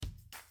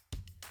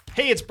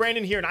Hey, it's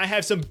Brandon here, and I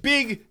have some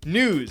big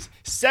news.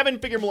 Seven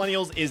Figure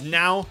Millennials is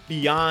now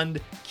beyond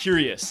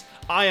curious.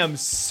 I am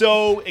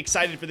so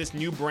excited for this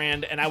new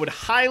brand, and I would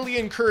highly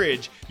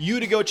encourage you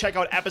to go check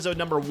out episode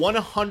number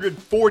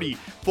 140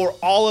 for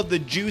all of the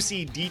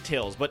juicy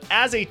details. But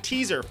as a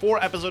teaser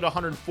for episode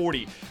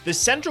 140, the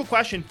central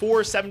question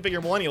for Seven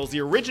Figure Millennials,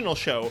 the original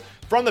show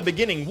from the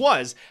beginning,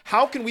 was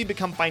how can we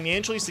become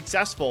financially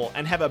successful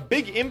and have a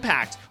big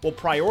impact while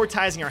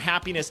prioritizing our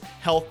happiness,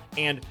 health,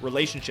 and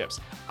relationships?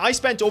 I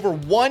spent over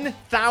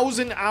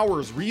 1,000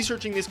 hours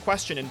researching this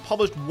question and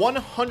published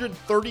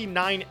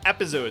 139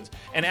 episodes.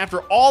 And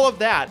after all of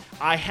that,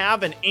 I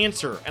have an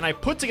answer, and I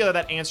put together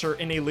that answer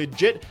in a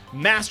legit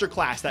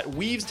masterclass that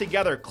weaves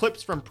together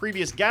clips from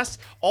previous guests,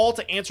 all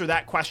to answer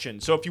that question.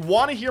 So if you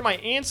want to hear my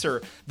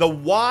answer, the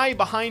why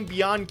behind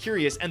Beyond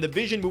Curious and the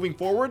vision moving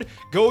forward,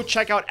 go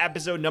check out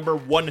episode number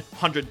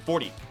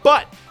 140.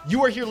 But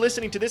you are here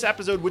listening to this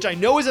episode, which I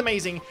know is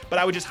amazing, but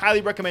I would just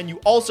highly recommend you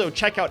also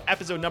check out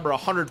episode number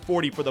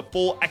 140 for the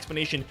full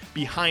explanation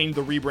behind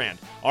the rebrand.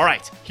 All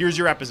right, here's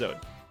your episode.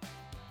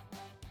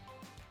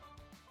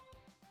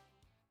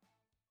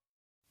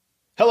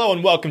 Hello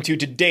and welcome to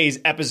today's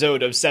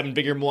episode of Seven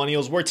Figure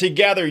Millennials, where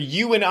together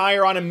you and I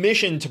are on a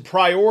mission to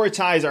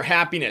prioritize our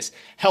happiness,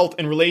 health,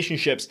 and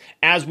relationships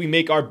as we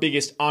make our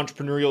biggest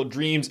entrepreneurial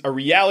dreams a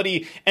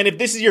reality. And if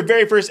this is your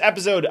very first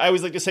episode, I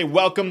always like to say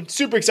welcome.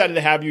 Super excited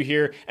to have you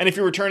here. And if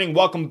you're returning,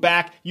 welcome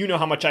back. You know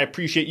how much I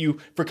appreciate you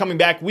for coming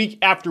back week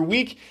after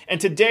week.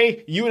 And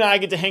today, you and I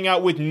get to hang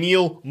out with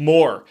Neil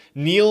Moore.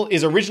 Neil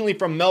is originally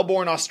from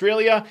Melbourne,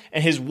 Australia,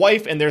 and his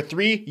wife and their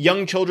 3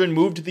 young children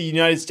moved to the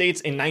United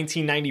States in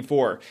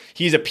 1994.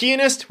 He's a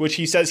pianist, which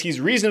he says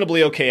he's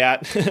reasonably okay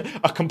at,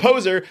 a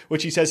composer,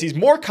 which he says he's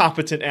more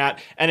competent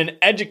at, and an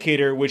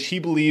educator, which he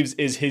believes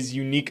is his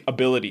unique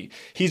ability.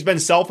 He's been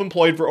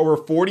self-employed for over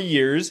 40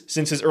 years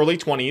since his early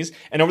 20s,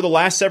 and over the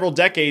last several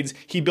decades,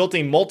 he built a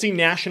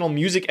multinational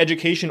music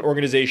education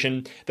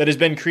organization that has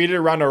been created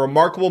around a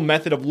remarkable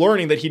method of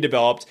learning that he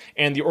developed,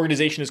 and the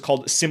organization is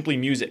called Simply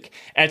Music.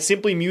 At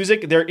Simply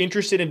Music, they're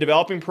interested in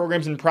developing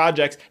programs and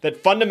projects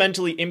that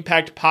fundamentally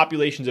impact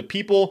populations of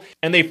people,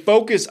 and they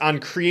focus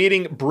on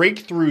creating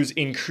breakthroughs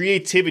in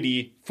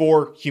creativity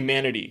for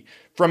humanity.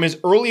 From his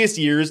earliest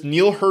years,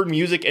 Neil heard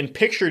music and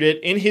pictured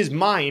it in his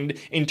mind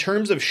in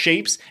terms of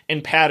shapes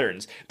and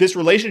patterns. This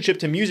relationship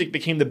to music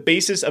became the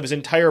basis of his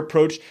entire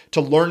approach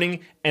to learning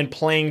and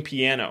playing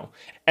piano.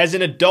 As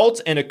an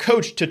adult and a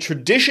coach to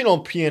traditional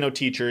piano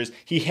teachers,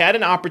 he had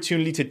an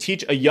opportunity to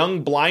teach a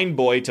young blind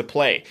boy to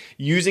play.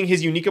 Using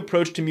his unique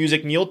approach to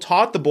music, Neil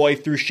taught the boy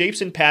through shapes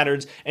and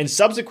patterns and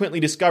subsequently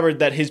discovered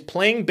that his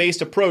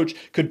playing-based approach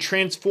could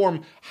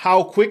transform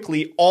how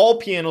quickly all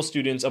piano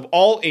students of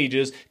all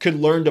ages could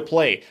learn to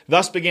play.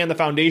 Thus began the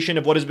foundation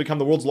of what has become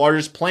the world's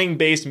largest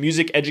playing-based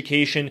music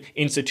education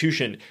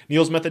institution.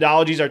 Neil's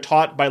methodologies are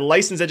taught by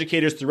licensed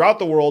educators throughout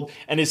the world,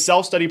 and his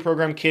self-study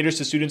program caters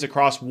to students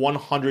across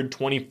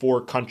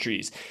 124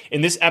 countries.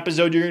 In this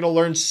episode, you're going to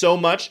learn so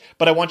much,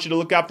 but I want you to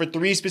look out for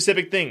 3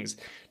 specific things.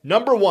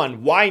 Number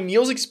 1, why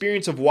Neil's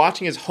experience of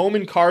watching his home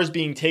and cars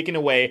being taken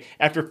away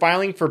after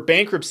filing for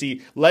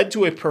bankruptcy led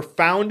to a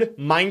profound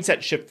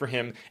mindset shift for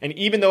him, and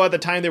even though at the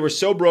time they were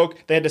so broke,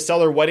 they had to sell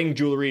their wedding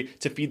jewelry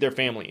to feed their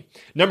family.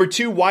 Number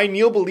 2, why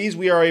Neil believes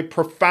we are a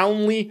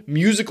profoundly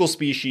musical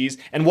species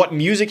and what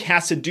music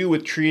has to do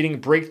with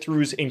creating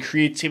breakthroughs in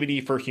creativity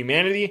for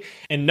humanity.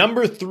 And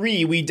number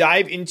 3, we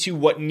dive into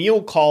what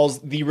Neil calls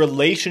the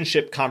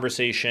relationship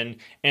conversation,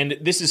 and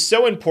this is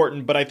so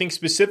important, but I think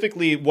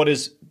specifically what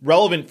is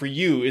relevant for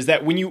you is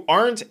that when you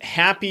aren't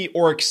happy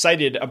or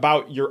excited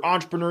about your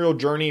entrepreneurial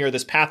journey or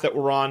this path that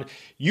we're on,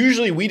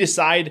 usually we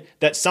decide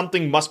that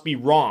something must be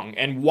wrong,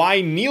 and why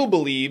Neil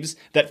believes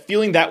that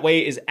feeling that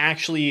way is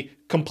actually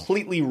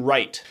completely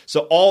right.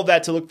 So all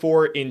that to look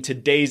for in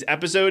today's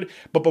episode.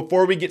 But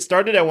before we get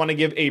started, I want to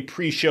give a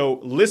pre-show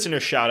listener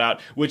shout out,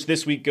 which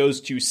this week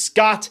goes to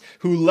Scott,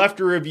 who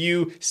left a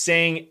review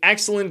saying,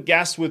 excellent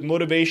guests with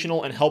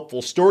motivational and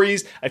helpful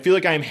stories. I feel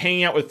like I am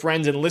hanging out with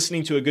friends and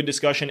listening to a good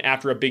discussion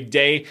after a big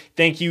day.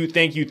 Thank you,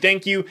 thank you,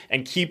 thank you,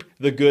 and keep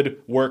the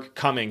good work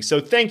coming. So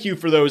thank you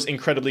for those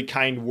incredibly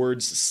kind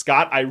words,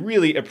 Scott. I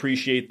really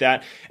appreciate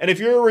that. And if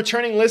you're a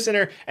returning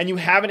listener and you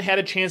haven't had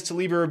a chance to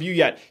leave a review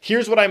yet,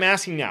 here's what I'm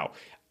asking now.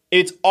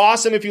 It's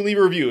awesome if you leave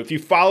a review. If you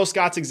follow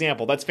Scott's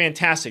example, that's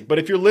fantastic. But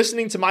if you're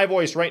listening to my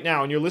voice right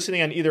now and you're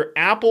listening on either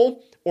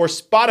Apple or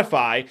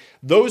Spotify,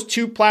 those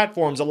 2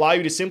 platforms allow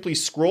you to simply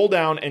scroll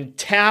down and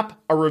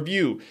tap a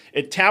review.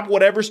 Tap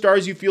whatever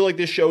stars you feel like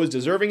this show is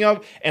deserving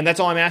of, and that's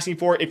all I'm asking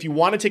for. If you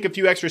want to take a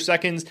few extra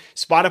seconds,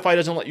 Spotify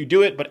doesn't let you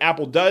do it, but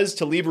Apple does,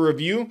 to leave a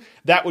review.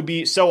 That would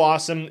be so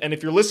awesome. And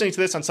if you're listening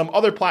to this on some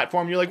other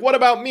platform, you're like, what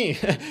about me?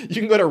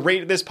 You can go to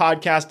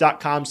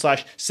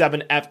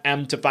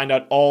ratethispodcast.com/7FM to find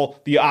out all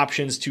the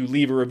options to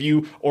leave a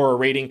review or a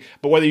rating.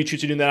 But whether you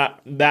choose to do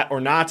that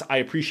or not, I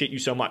appreciate you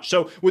so much.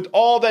 So with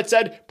all that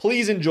said,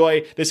 please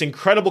enjoy this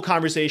incredible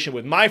conversation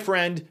with my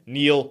friend,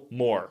 Neil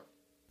Moore.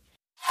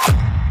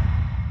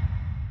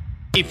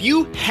 If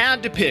you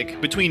had to pick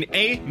between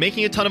A,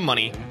 making a ton of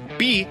money,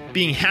 B,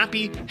 being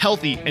happy,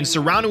 healthy, and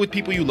surrounded with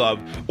people you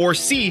love, or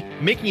C,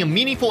 making a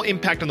meaningful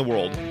impact on the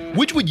world?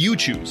 Which would you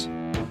choose?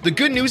 The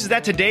good news is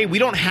that today we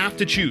don't have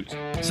to choose.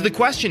 So the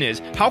question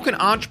is, how can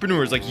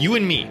entrepreneurs like you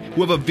and me,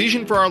 who have a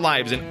vision for our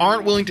lives and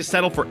aren't willing to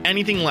settle for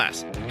anything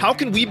less, how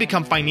can we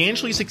become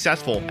financially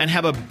successful and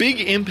have a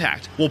big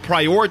impact while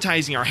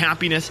prioritizing our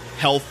happiness,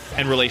 health,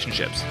 and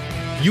relationships?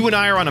 You and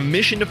I are on a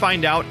mission to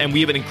find out, and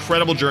we have an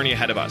incredible journey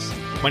ahead of us.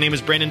 My name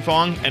is Brandon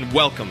Fong, and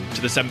welcome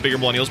to the 7-Figure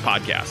Millennials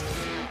podcast.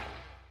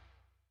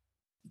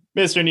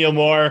 Mr. Neil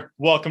Moore,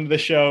 welcome to the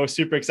show.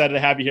 Super excited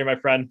to have you here, my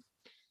friend.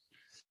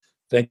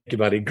 Thank you,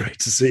 buddy. Great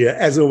to see you.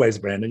 As always,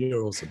 Brandon,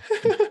 you're awesome.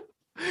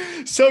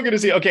 So good to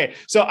see you. Okay,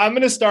 so I'm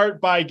going to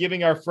start by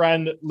giving our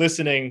friend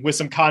listening with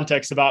some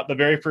context about the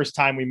very first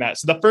time we met.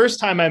 So the first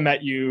time I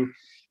met you,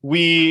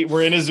 we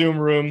were in a Zoom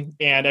room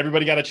and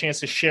everybody got a chance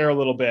to share a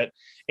little bit.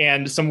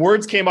 And some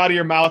words came out of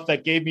your mouth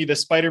that gave me the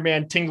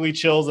Spider-Man tingly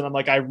chills. And I'm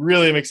like, I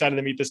really am excited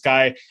to meet this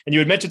guy. And you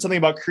had mentioned something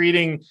about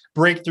creating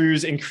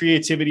breakthroughs in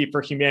creativity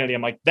for humanity.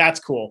 I'm like, that's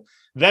cool.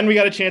 Then we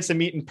got a chance to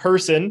meet in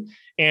person.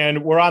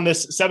 And we're on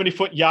this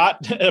 70-foot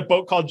yacht, a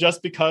boat called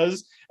Just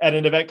Because, at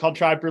an event called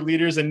Tribe for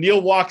Leaders. And Neil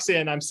walks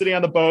in. I'm sitting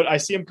on the boat. I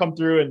see him come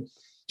through. And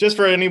just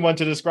for anyone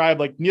to describe,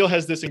 like, Neil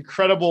has this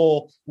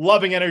incredible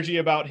loving energy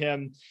about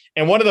him.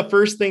 And one of the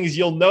first things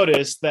you'll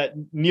notice that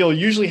Neil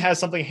usually has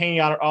something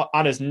hanging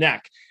on his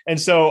neck. And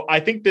so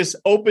I think this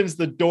opens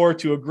the door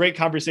to a great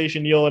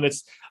conversation, Neil. And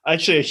it's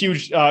actually a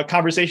huge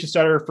conversation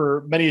starter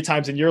for many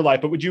times in your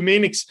life. But would you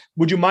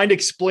mind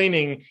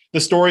explaining the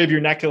story of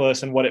your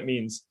necklace and what it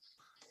means?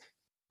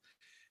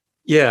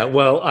 Yeah,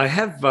 well, I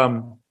have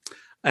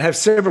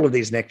several of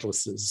these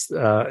necklaces.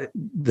 The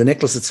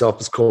necklace itself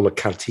is called a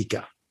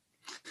kartika.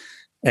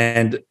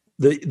 And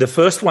the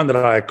first one that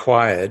I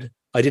acquired,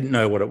 I didn't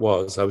know what it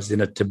was. I was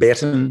in a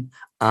Tibetan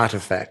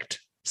artifact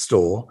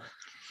store.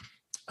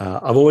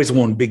 I've always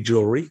worn big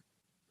jewelry.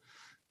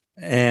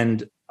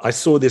 And I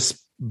saw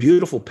this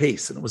beautiful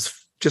piece, and it was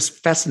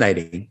just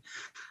fascinating.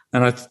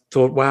 And I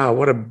thought, wow,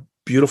 what a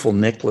beautiful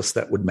necklace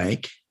that would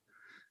make.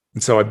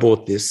 And so I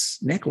bought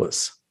this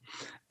necklace.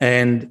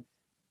 And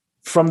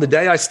from the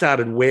day I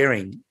started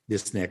wearing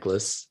this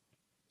necklace,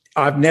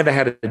 I've never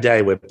had a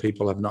day where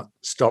people have not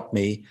stopped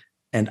me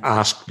and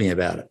asked me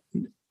about it.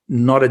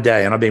 Not a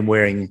day. And I've been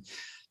wearing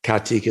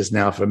kartikas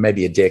now for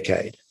maybe a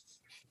decade.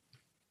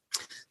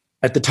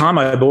 At the time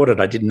I bought it,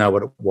 I didn't know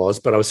what it was,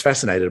 but I was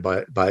fascinated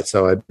by it.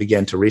 So I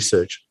began to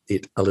research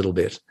it a little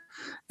bit.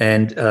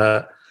 And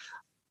my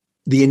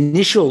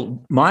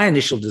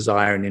initial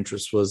desire and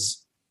interest was,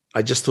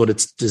 I just thought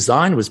its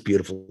design was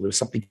beautiful. There was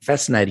something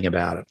fascinating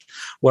about it.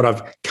 What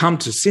I've come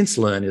to since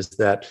learn is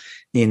that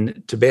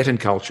in Tibetan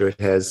culture, it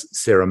has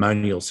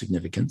ceremonial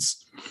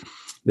significance.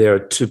 There are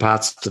two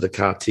parts to the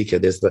kartika.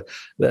 There's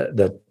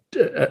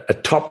a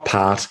top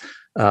part.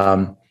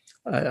 I'm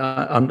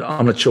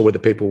not sure whether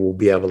people will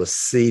be able to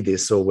see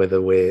this or whether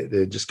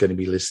they're just going to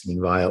be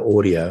listening via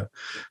audio,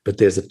 but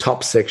there's a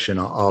top section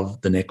of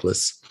the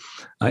necklace.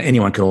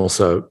 Anyone can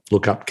also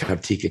look up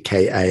kartika,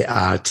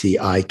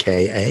 Kartika.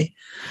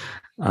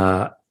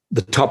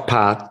 The top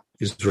part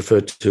is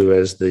referred to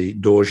as the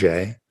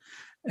dorje,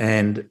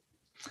 and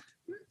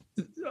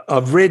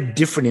I've read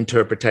different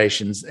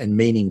interpretations and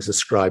meanings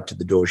ascribed to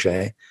the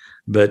dorje,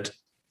 but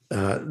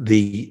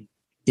the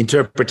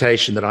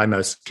interpretation that I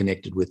most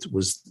connected with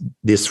was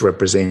this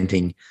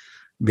representing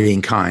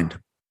being kind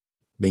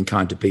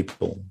to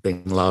people,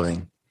 being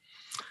loving.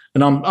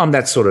 And I'm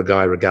that sort of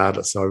guy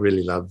regardless. So I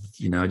really love,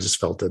 I just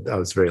felt that I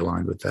was very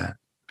aligned with that.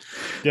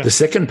 Yeah. The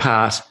second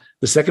part,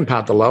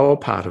 the lower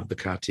part of the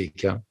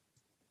kartika,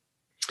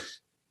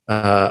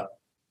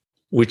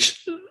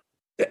 which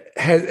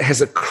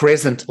has a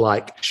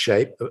crescent-like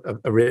shape,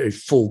 a very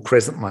full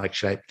crescent-like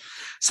shape.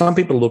 Some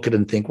people look at it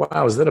and think,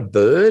 wow, is that a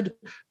bird,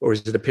 or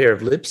is it a pair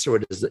of lips, or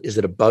is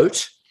it a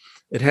boat?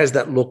 It has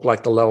that look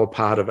like the lower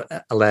part of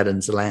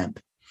Aladdin's lamp.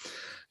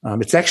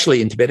 It's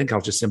actually in Tibetan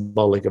culture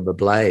symbolic of a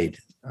blade,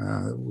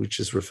 which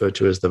is referred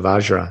to as the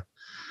Vajra.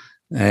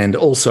 And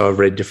also I've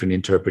read different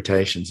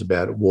interpretations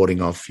about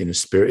warding off,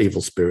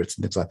 evil spirits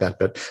and things like that.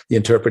 But the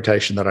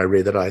interpretation that I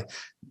read that I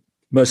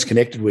most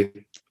connected with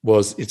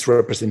was its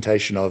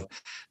representation of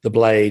the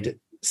blade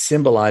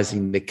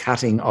symbolizing the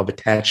cutting of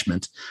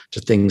attachment to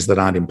things that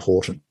aren't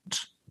important.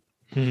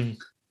 Mm-hmm.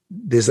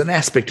 There's an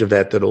aspect of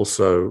that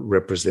also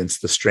represents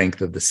the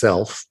strength of the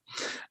self.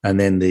 And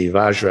then the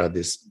Vajra,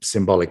 this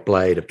symbolic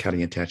blade of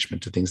cutting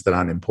attachment to things that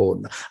aren't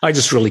important. I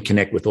just really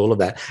connect with all of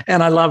that.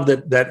 And I love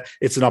that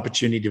it's an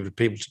opportunity for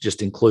people to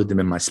just include them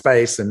in my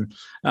space. And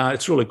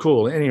it's really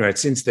cool. Anyway,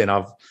 since then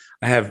I've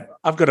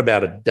got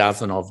about a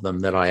dozen of them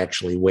that I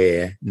actually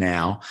wear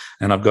now.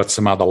 And I've got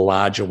some other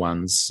larger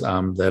ones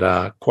that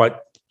are quite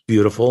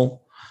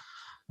beautiful.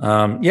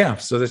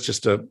 So that's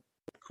just a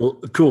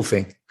cool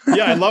thing.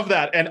 Yeah, I love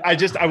that. And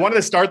I wanted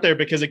to start there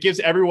because it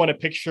gives everyone a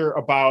picture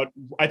about,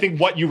 I think,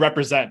 what you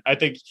represent. I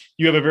think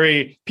you have a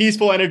very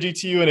peaceful energy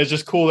to you, and it's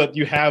just cool that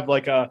you have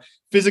like a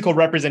physical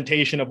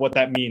representation of what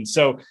that means.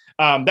 So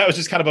that was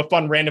just kind of a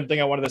fun random thing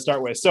I wanted to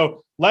start with.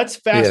 So let's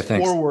fast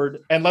forward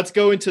and let's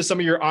go into some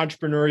of your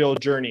entrepreneurial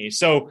journey.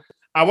 So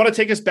I want to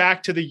take us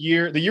back to the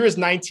year is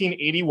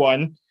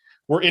 1981.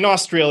 We're in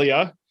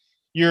Australia.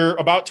 You're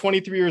about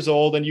 23 years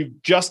old and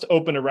you've just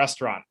opened a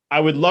restaurant. I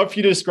would love for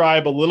you to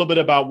describe a little bit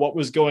about what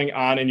was going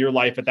on in your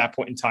life at that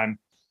point in time.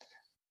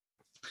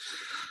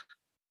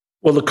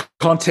 Well, the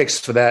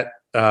context for that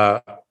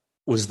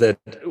was that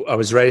I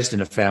was raised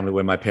in a family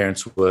where my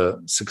parents were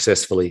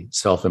successfully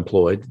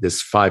self-employed.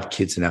 There's 5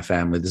 kids in our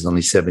family. There's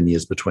only 7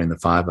 years between the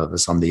 5 of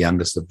us. I'm the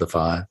youngest of the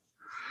 5.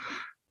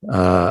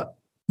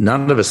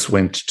 None of us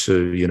went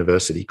to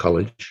university,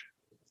 college.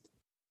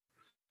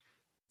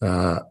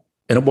 And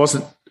it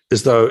wasn't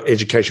as though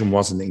education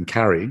wasn't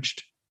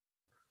encouraged.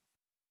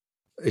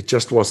 It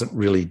just wasn't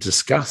really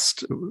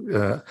discussed.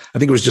 I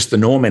think it was just the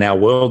norm in our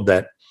world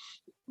that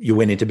you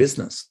went into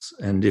business.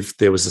 And if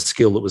there was a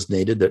skill that was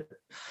needed that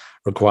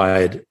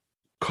required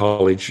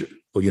college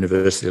or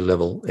university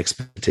level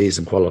expertise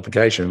and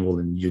qualification, well,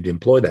 then you'd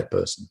employ that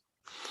person.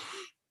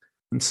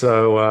 And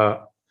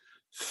so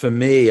for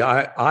me,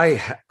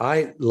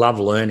 I love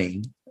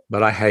learning,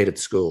 but I hated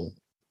school.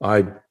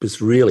 I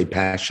was really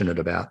passionate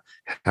about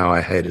how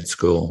I hated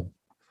school.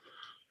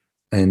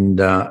 And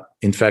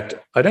in fact,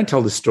 I don't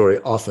tell this story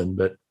often,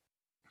 but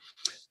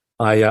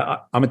I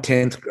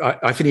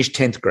finished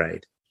 10th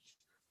grade.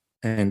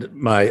 And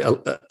my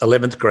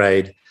 11th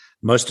grade,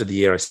 most of the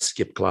year I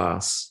skipped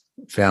class,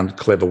 found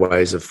clever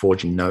ways of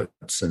forging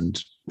notes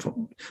and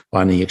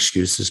finding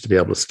excuses to be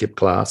able to skip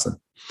class. And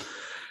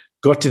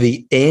got to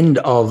the end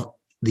of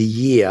the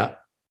year,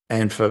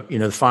 and for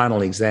the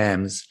final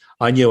exams,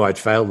 I knew I'd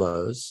fail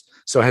those.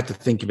 So I had to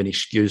think of an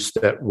excuse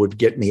that would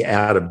get me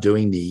out of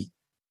doing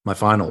my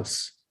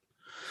finals.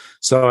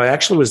 So I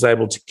actually was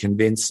able to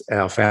convince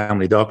our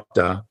family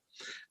doctor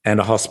and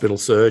a hospital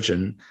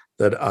surgeon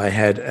that I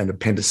had an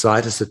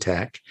appendicitis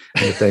attack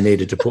and that they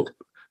needed to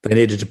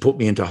put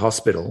me into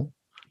hospital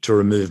to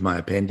remove my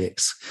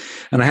appendix.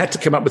 And I had to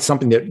come up with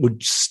something that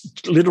would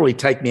literally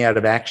take me out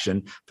of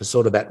action for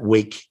sort of that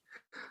week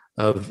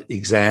of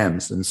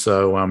exams. And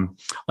so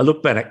I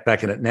look back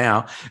at it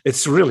now.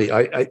 It's really,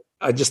 I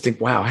just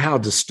think, wow, how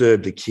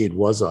disturbed a kid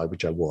was I,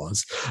 which I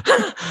was,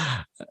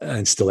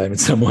 and still am in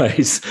some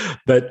ways.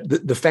 But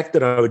the fact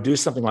that I would do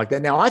something like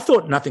that. Now, I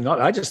thought nothing of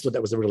it. I just thought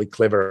that was a really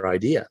clever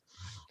idea.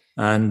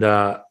 And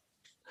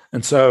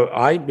so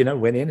I,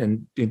 went in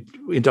and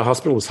into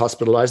hospital, was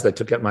hospitalized. They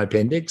took out my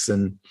appendix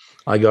and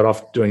I got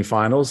off doing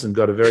finals and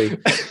got a very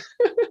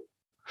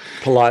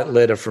polite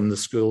letter from the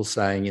school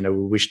saying, we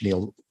wish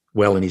Neil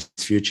well in his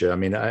future. I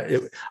mean,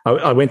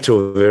 I went to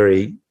a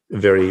very,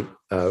 very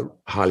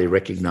highly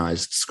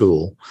recognized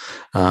school,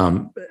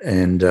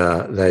 and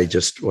they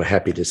just were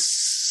happy to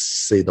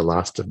see the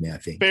last of me, I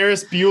think.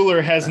 Ferris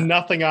Bueller has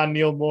nothing on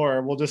Neil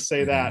Moore. We'll just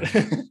say that.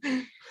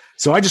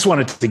 So I just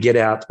wanted to get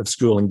out of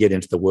school and get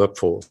into the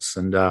workforce.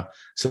 And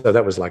so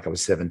that was like I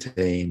was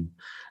 17.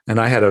 And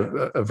I had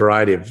a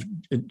variety of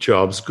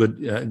jobs,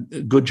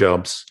 good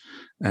jobs,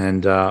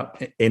 and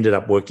ended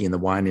up working in the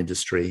wine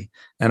industry.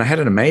 And I had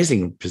an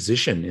amazing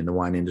position in the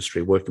wine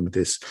industry, working with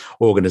this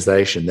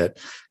organization that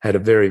had a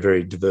very,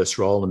 very diverse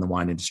role in the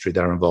wine industry.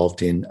 They were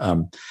involved in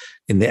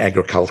the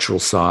agricultural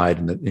side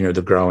and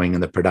the growing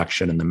and the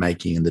production and the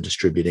making and the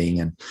distributing.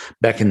 And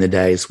back in the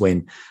days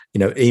when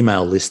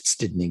email lists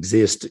didn't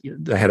exist,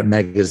 they had a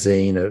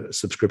magazine, a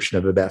subscription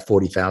of about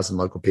 40,000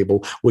 local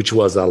people, which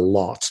was a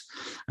lot.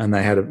 And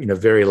they had a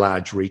very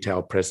large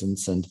retail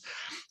presence. And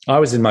I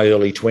was in my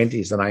early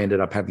 20s and I ended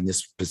up having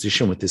this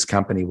position with this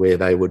company where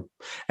they would,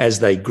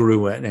 as they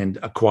grew and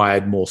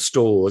acquired more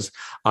stores,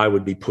 I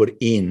would be put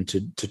in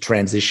to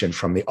transition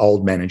from the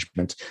old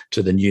management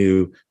to the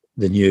new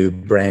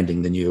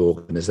branding, the new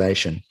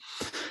organization.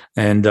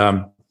 And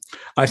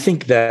I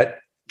think that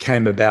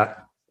came about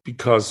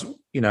because,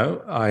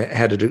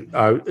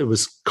 I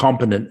was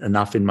competent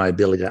enough in my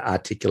ability to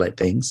articulate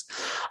things.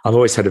 I've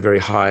always had a very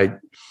high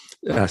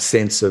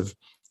sense of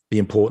the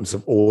importance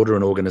of order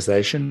and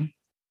organization.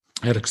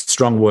 I had a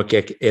strong work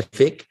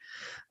ethic,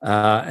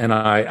 and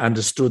I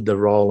understood the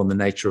role and the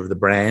nature of the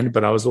brand,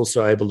 but I was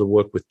also able to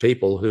work with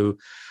people who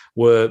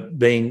were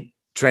being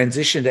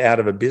transitioned out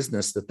of a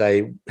business that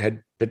they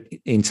had,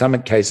 in some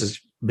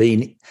cases,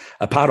 been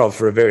a part of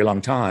for a very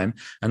long time,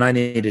 and I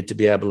needed to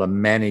be able to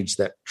manage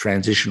that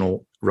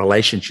transitional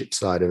relationship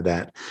side of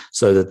that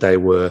so that they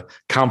were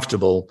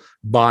comfortable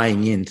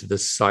buying into the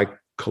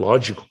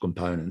psychological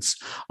components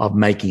of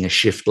making a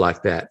shift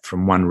like that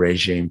from one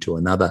regime to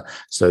another,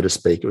 so to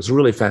speak. It was a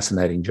really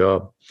fascinating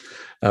job.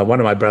 One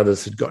of my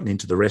brothers had gotten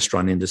into the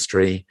restaurant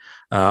industry.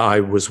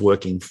 I was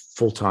working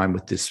full-time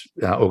with this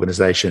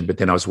organization, but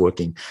then I was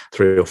working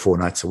 3 or 4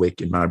 nights a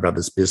week in my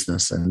brother's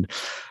business. And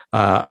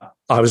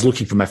I was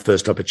looking for my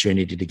first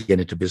opportunity to get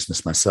into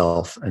business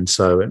myself. And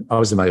so I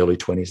was in my early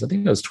 20s. I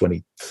think I was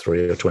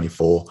 23 or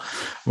 24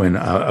 when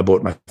I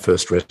bought my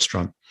first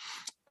restaurant.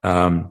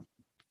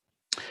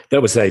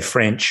 That was a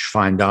French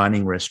fine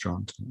dining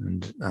restaurant.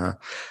 And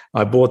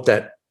I bought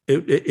that.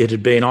 It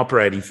had been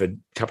operating for a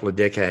couple of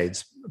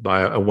decades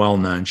by a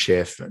well-known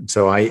chef. And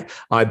so I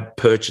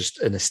purchased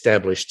an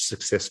established,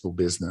 successful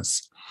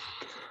business.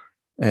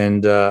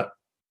 And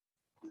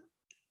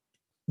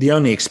the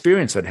only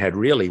experience I'd had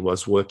really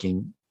was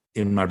working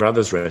in my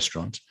brother's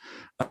restaurant.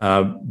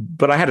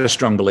 But I had a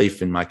strong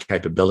belief in my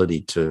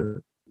capability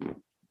to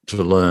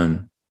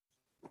learn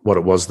what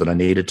it was that I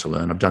needed to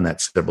learn. I've done that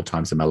several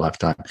times in my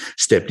lifetime,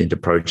 stepped into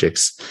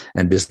projects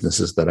and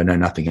businesses that I know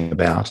nothing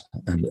about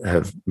and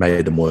have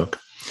made them work.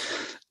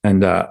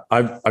 And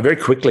I very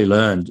quickly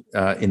learned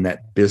in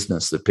that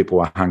business that people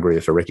were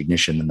hungrier for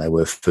recognition than they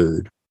were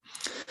food.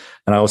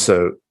 And I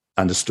also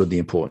understood the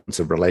importance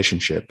of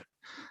relationship.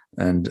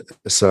 And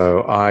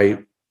so I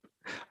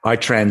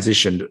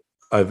transitioned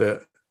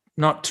over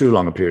not too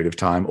long a period of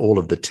time, all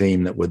of the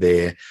team that were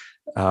there.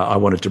 I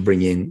wanted to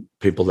bring in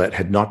people that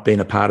had not been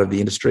a part of the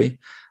industry.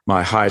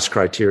 My highest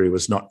criteria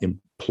was not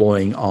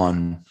employing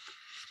on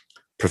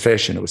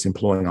profession. It was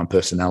employing on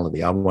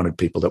personality. I wanted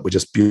people that were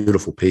just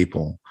beautiful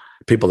people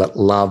that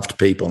loved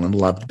people and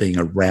loved being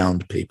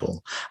around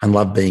people and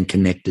loved being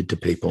connected to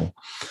people.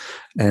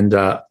 And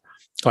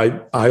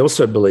I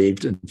also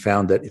believed and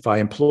found that if I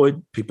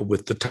employed people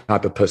with the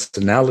type of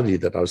personality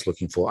that I was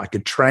looking for, I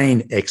could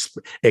train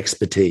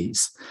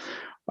expertise.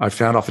 I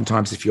found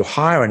oftentimes if you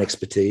hire an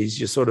expertise,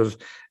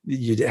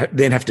 you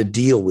then have to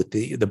deal with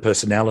the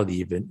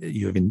personality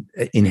you've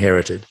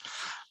inherited.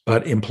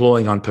 But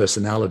employing on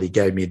personality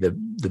gave me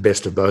the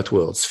best of both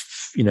worlds,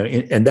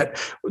 and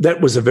that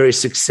was a very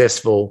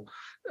successful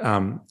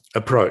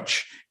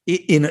approach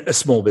in a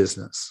small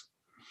business.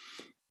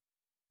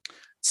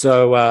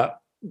 So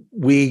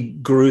we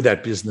grew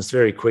that business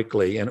very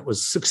quickly, and it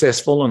was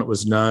successful, and it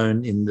was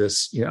known in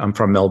this. I'm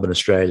from Melbourne,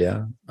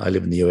 Australia. I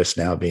live in the US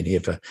now. I've been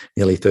here for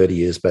nearly 30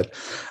 years, but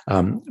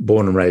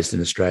born and raised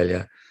in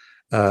Australia.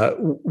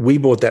 We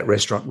bought that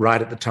restaurant right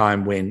at the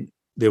time when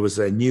there was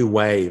a new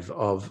wave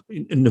of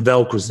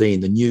nouvelle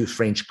cuisine. The new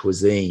French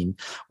cuisine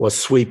was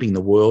sweeping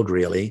the world,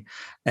 really.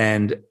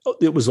 And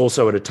it was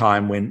also at a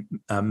time when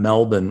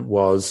Melbourne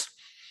was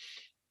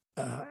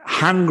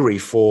hungry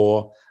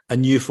for a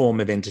new form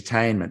of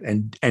entertainment,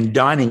 and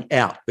dining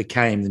out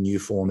became the new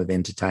form of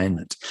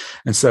entertainment.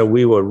 And so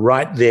we were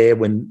right there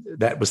when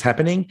that was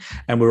happening,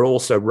 and we were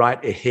also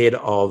right ahead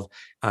of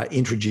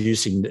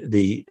introducing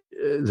the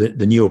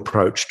new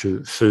approach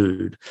to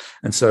food.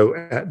 And so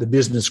the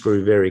business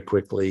grew very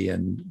quickly,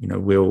 and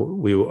we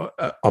were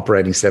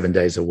operating 7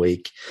 days a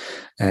week,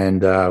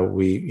 and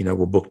we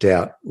were booked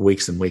out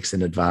weeks and weeks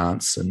in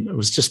advance, and it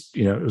was just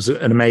it was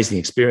an amazing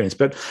experience.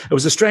 But it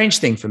was a strange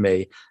thing for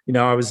me.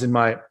 I was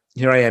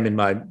here I am in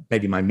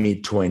maybe my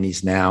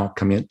mid-20s now,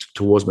 coming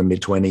towards my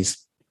mid-20s,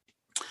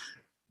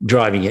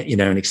 driving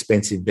an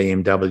expensive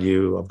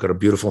BMW. I've got a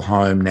beautiful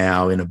home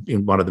now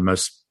in one of the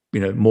most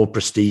more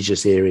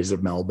prestigious areas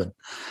of Melbourne,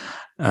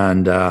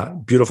 and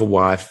beautiful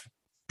wife,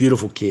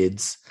 beautiful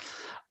kids.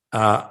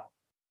 But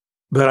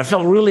I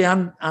felt really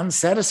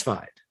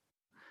unsatisfied.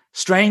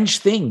 Strange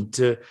thing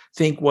to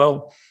think,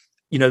 well,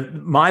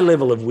 my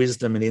level of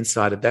wisdom and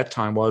insight at that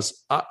time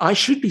was I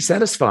should be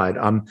satisfied.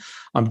 I'm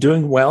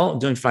doing well. I'm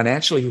doing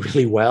financially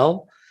really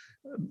well,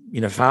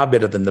 far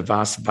better than the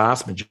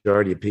vast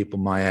majority of people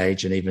my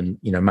age and even,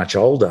 much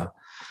older.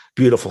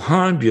 Beautiful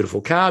home,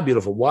 beautiful car,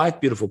 beautiful wife,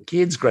 beautiful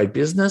kids, great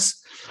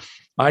business.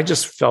 I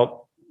just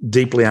felt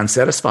deeply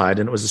unsatisfied.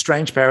 And it was a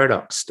strange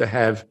paradox to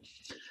have,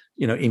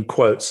 in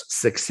quotes,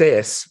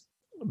 success,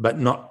 but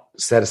not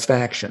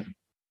satisfaction.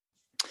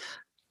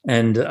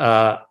 And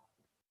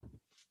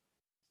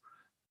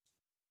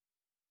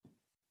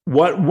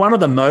one of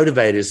the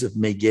motivators of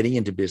me getting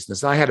into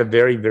business, I had a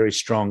very, very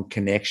strong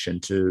connection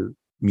to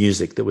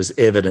music that was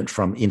evident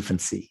from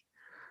infancy.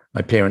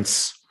 My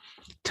parents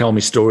tell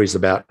me stories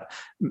about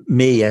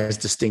me as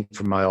distinct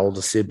from my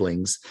older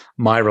siblings.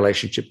 My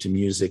relationship to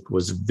music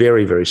was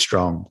very, very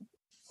strong,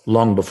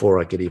 long before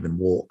I could even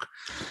walk.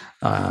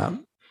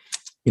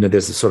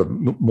 There's a sort of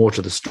more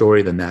to the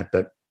story than that,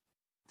 but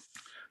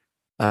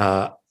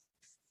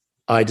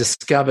I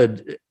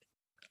discovered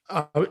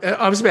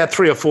I was about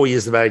 3 or 4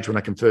 years of age when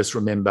I can first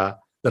remember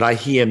that I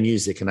hear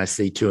music and I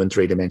see 2- and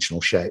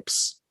 3-dimensional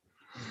shapes.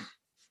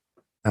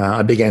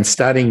 I began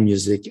studying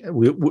music.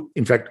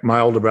 In fact, my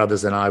older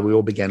brothers and I, we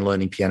all began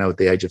learning piano at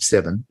the age of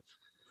 7.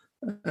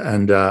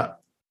 And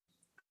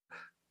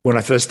when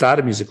I first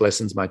started music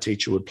lessons, my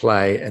teacher would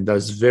play, and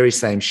those very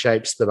same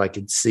shapes that I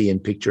could see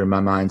and picture in my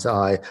mind's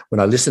eye when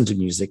I listened to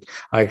music,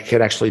 I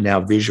could actually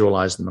now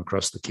visualize them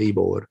across the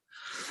keyboard.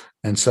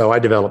 And so I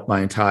developed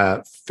my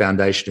entire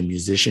foundation of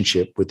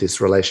musicianship with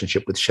this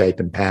relationship with shape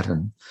and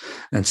pattern.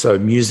 And so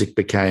music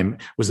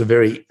was a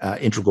very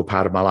integral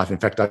part of my life. In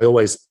fact, I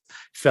always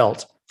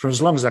felt, for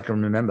as long as I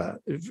can remember,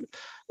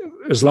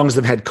 as long as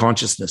I've had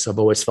consciousness, I've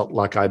always felt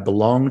like I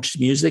belonged to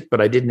music,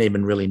 but I didn't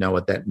even really know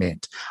what that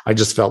meant. I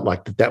just felt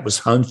like that was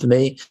home for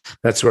me.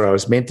 That's where I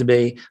was meant to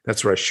be.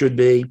 That's where I should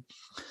be.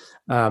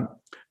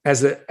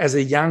 As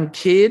a young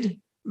kid,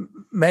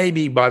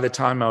 maybe by the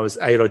time I was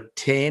 8 or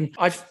 10,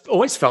 I've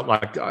always felt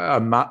like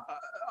I'm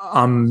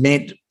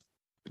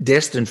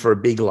destined for a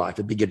big life,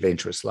 a big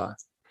adventurous life.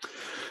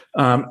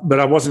 But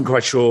I wasn't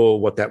quite sure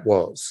what that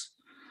was.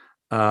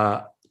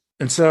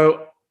 And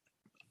so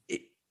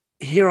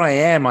here I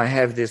am. I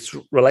have this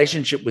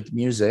relationship with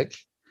music.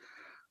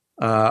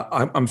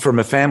 I'm from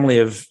a family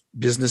of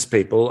business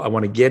people. I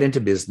want to get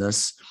into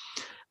business.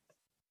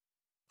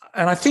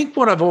 And I think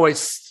what I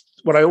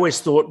always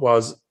thought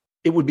was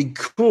it would be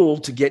cool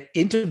to get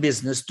into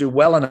business, do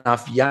well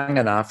enough, young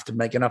enough to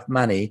make enough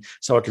money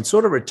so I can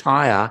sort of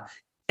retire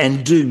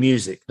and do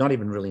music, not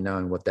even really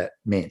knowing what that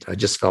meant. I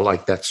just felt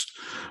like that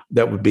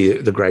would be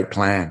the great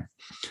plan.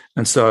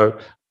 And so,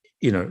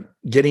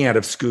 getting out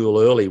of school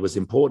early was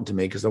important to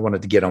me because I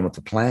wanted to get on with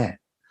the plan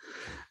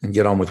and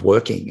get on with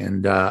working.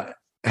 And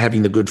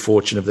having the good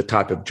fortune of the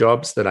type of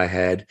jobs that I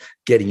had,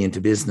 getting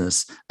into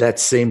business, that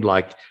seemed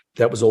like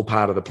that was all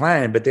part of the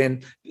plan. But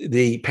then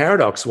the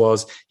paradox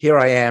was, here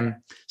I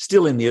am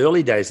still in the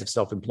early days of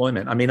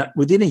self-employment. I mean,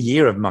 within a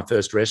year of my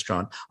first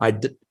restaurant, I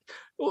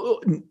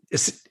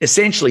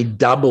essentially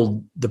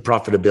doubled the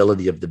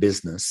profitability of the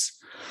business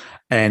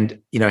and,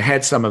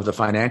 had some of the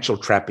financial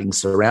trappings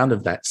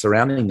surrounding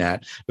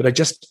that. But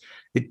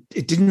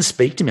it didn't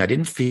speak to me. I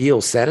didn't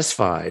feel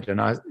satisfied.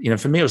 And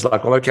for me, it was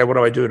like, well, okay, what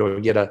do I do? Do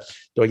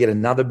I get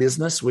another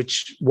business?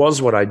 Which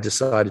was what I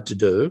decided to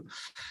do.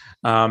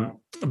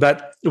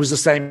 But it was the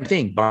same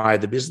thing. Buy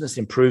the business,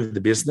 improve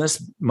the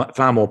business,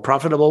 far more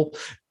profitable,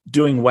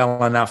 doing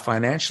well enough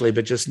financially,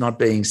 but just not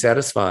being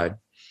satisfied.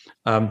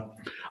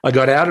 I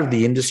got out of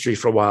the industry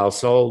for a while,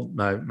 sold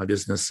my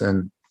business,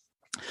 and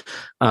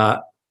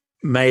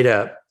made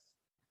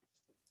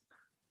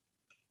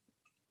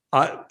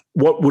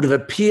what would have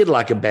appeared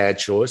like a bad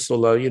choice.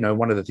 Although,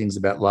 one of the things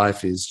about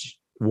life is,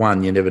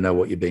 one, you never know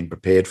what you're being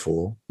prepared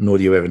for, nor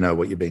do you ever know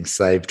what you're being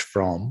saved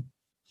from.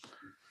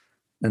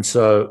 And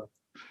so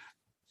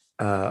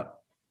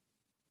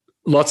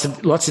lots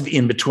of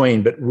in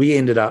between, but we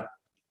ended up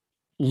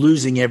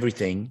losing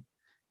everything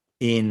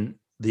in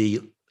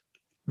the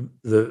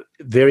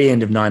very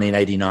end of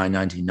 1989,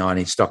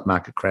 1990 stock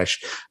market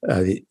crash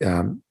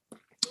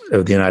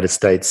of the United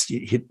States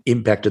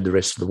impacted the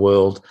rest of the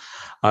world.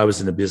 I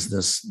was in a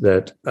business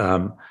that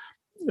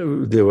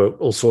there were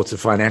all sorts of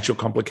financial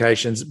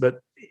complications,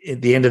 but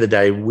at the end of the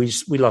day, we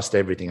lost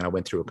everything, and I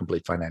went through a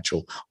complete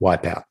financial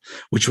wipeout,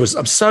 which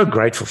I'm so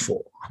grateful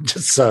for. I'm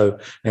just so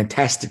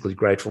fantastically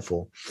grateful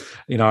for.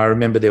 I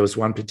remember there was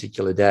one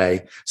particular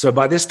day. So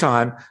by this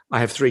time, I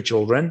have 3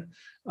 children.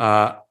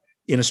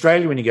 In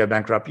Australia, when you go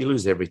bankrupt, you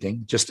lose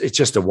everything. It's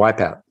just a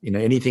wipeout.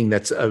 Anything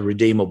that's a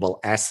redeemable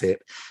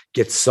asset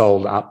gets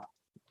sold up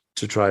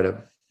to try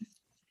to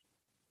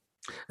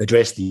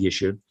address the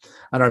issue.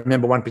 And I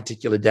remember one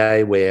particular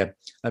day where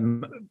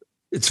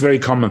it's very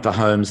common for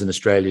homes in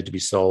Australia to be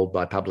sold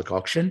by public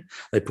auction.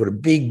 They put a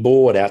big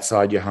board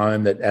outside your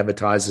home that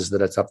advertises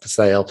that it's up for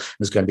sale.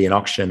 There's going to be an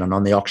auction. And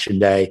on the auction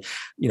day,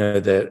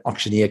 the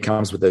auctioneer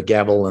comes with a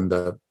gavel and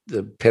the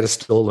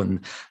pedestal,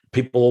 and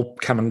people all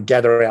come and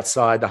gather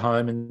outside the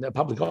home, and a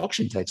public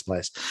auction takes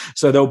place.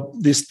 So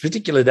this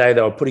particular day,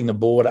 they were putting the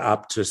board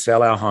up to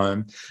sell our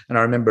home. And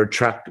I remember a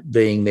truck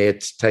being there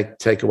to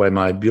take away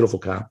my beautiful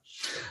car.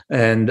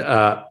 And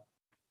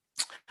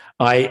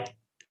I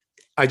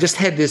just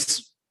had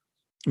this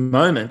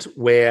moment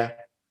where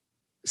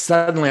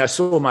suddenly I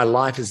saw my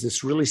life as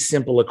this really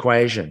simple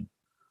equation.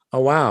 Oh,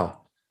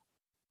 wow.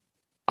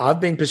 I've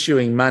been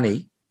pursuing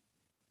money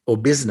or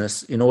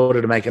business in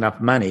order to make enough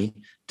money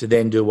to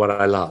then do what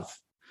I love.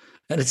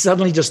 And it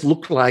suddenly just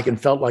looked like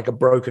and felt like a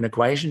broken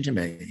equation to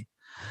me.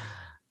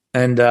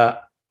 And I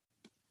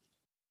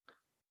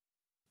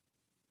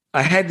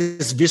had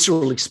this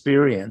visceral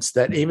experience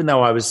that even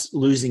though I was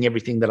losing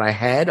everything that I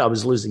had, I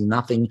was losing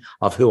nothing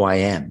of who I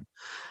am.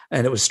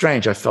 And it was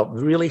strange. I felt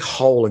really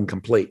whole and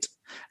complete.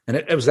 And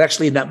it was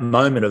actually in that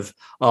moment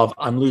of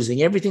I'm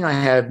losing everything I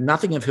have,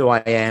 nothing of who I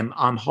am,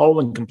 I'm whole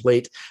and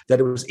complete, that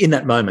it was in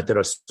that moment that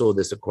I saw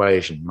this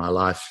equation. My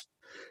life,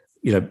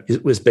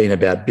 it was being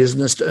about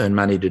business to earn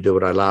money to do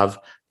what I love.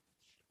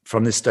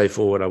 From this day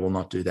forward, I will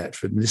not do that.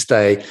 From this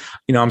day,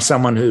 I'm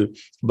someone who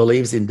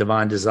believes in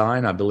divine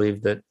design. I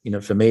believe that,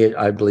 for me,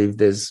 I believe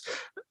there's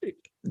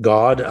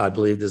God. I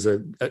believe there's a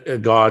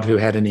God who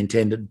had an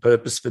intended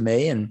purpose for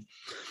me.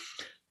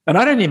 And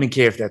I don't even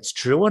care if that's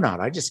true or not.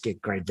 I just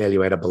get great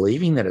value out of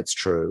believing that it's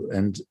true.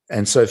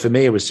 And so for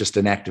me, it was just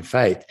an act of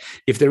faith.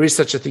 If there is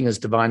such a thing as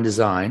divine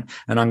design,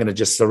 and I'm going to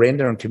just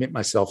surrender and commit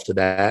myself to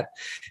that,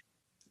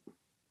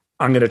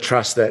 I'm going to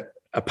trust that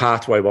a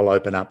pathway will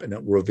open up and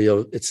it will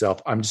reveal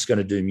itself. I'm just going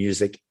to do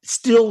music.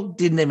 Still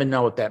didn't even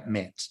know what that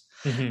meant.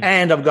 Mm-hmm.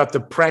 And I've got the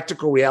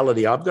practical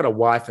reality. I've got a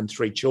wife and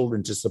 3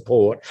 children to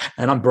support,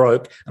 and I'm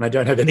broke and I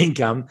don't have an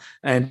income.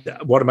 And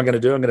what am I going to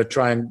do? I'm going to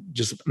try and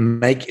just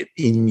make it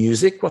in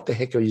music. What the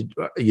heck are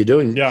you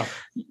doing? Yeah.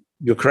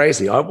 You're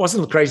crazy. I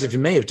wasn't crazy for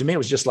me. To me, it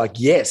was just like,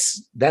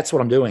 yes, that's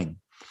what I'm doing.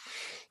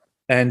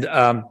 And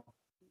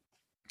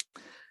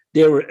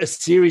there were a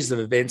series of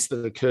events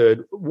that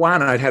occurred.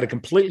 One, I'd had a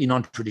completely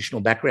non-traditional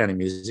background in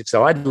music.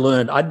 So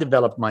I'd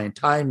developed my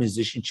entire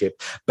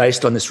musicianship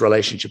based on this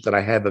relationship that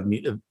I have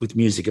with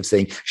music, of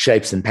seeing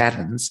shapes and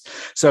patterns.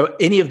 So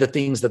any of the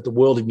things that the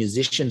world of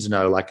musicians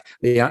know, like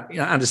the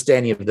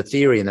understanding of the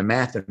theory and the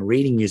math and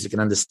reading music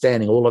and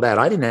understanding all of that,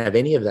 I didn't have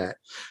any of that.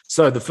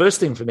 So the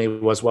first thing for me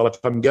was, well, if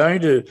I'm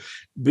going to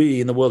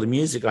be in the world of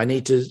music, I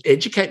need to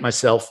educate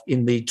myself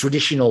in the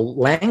traditional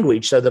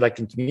language so that I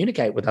can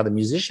communicate with other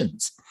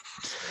musicians.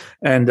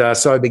 And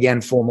so I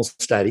began formal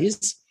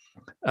studies.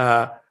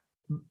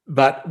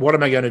 But what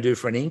am I going to do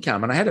for an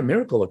income? And I had a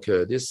miracle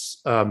occur.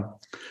 This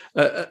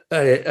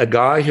a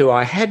guy who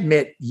I had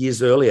met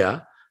years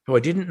earlier, who I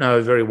didn't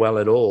know very well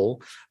at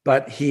all,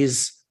 but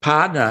his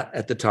partner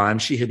at the time,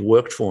 she had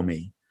worked for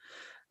me.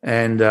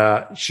 And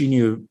she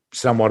knew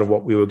somewhat of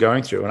what we were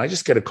going through. And I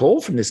just get a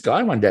call from this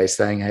guy one day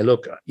saying, hey,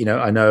 look,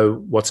 I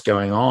know what's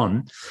going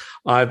on.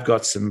 I've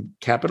got some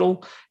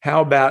capital.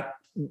 How about,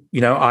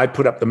 I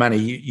put up the money,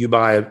 you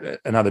buy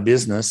another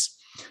business.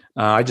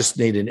 I just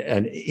need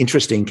an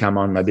interest income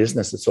on my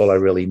business. That's all I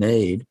really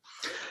need.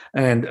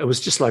 And it was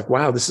just like,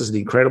 wow, this is an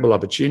incredible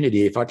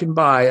opportunity. If I can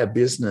buy a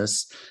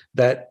business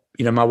that,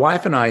 my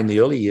wife and I in the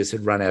early years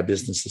had run our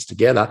businesses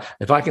together.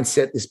 If I can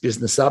set this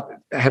business up,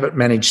 have it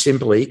managed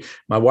simply,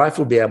 my wife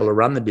will be able to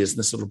run the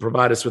business. It'll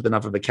provide us with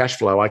enough of a cash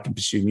flow. I can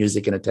pursue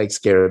music and it takes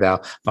care of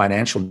our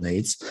financial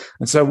needs.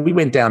 And so we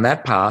went down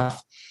that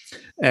path.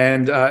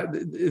 And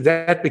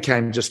that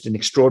became just an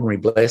extraordinary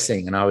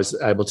blessing. And I was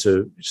able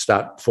to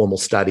start formal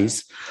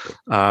studies,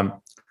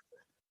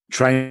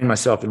 train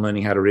myself in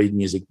learning how to read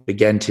music,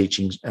 began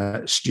teaching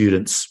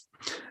students.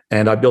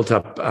 And I built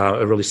up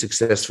a really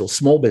successful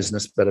small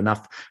business, but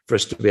enough for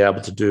us to be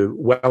able to do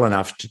well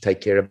enough to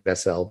take care of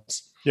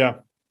ourselves. Yeah.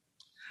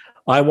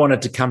 I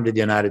wanted to come to the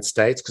United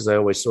States because I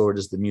always saw it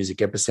as the music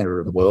epicenter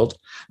of the world.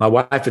 My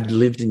wife had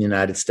lived in the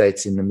United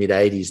States in the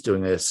mid-'80s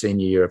doing her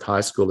senior year of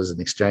high school as an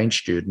exchange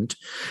student.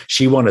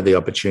 She wanted the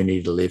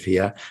opportunity to live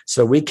here.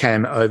 So we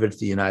came over to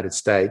the United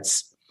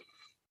States.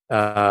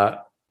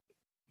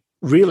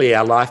 Really,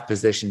 our life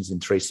possessions in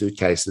 3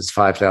 suitcases,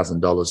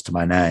 $5,000 to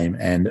my name,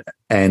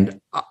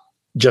 and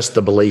just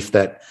the belief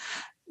that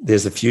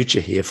there's a future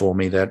here for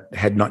me that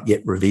had not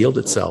yet revealed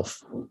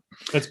itself.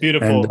 That's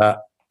beautiful. And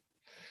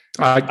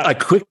I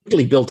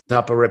quickly built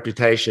up a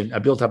reputation. I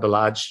built up a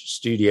large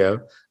studio,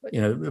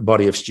 a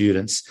body of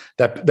students.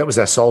 That was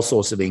our sole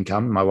source of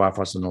income. My wife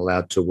wasn't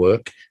allowed to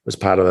work. It was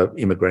part of the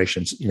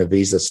immigration,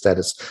 visa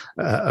status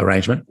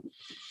arrangement.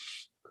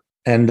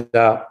 And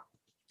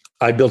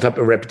I built up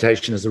a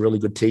reputation as a really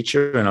good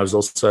teacher, and I was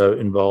also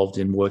involved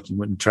in working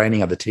with and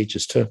training other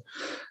teachers too.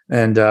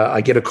 And I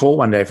get a call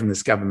one day from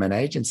this government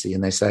agency,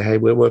 and they say, hey,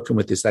 we're working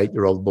with this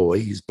 8-year-old boy.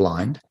 He's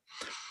blind.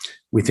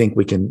 We think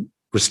we can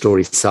restore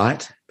his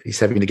sight. He's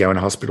having to go in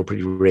hospital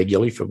pretty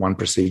regularly for one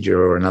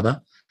procedure or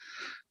another.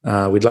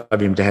 We'd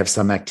love him to have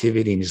some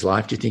activity in his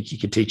life. Do you think you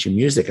could teach him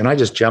music? And I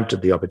just jumped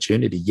at the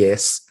opportunity,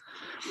 yes.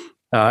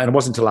 And it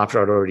wasn't until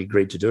after I'd already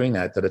agreed to doing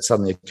that it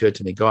suddenly occurred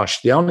to me,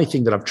 gosh, the only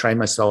thing that I've trained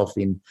myself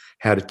in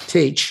how to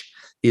teach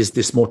is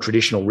this more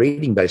traditional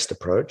reading-based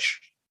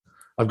approach.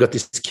 I've got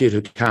this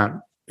kid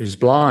who's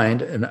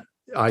blind, and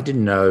I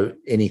didn't know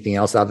anything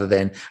else other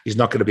than he's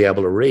not going to be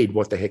able to read.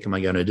 What the heck am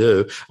I going to do?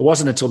 It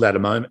wasn't until that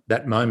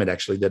moment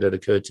actually that it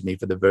occurred to me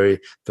for the very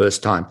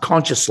first time,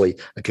 consciously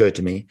occurred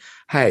to me,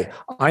 hey,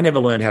 I never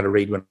learned how to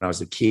read when I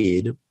was a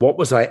kid. What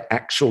was I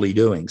actually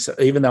doing? So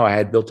even though I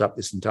had built up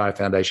this entire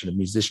foundation of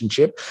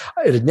musicianship,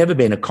 it had never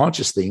been a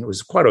conscious thing. It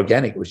was quite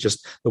organic. It was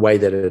just the way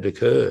that it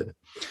occurred.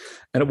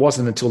 And it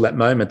wasn't until that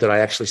moment that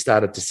I actually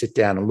started to sit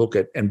down and look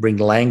at and bring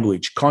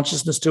language,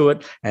 consciousness to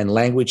it, and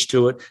language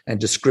to it, and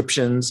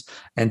descriptions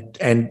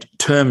and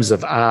terms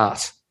of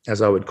art,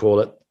 as I would call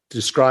it,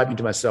 describing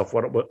to myself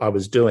what I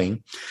was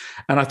doing.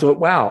 And I thought,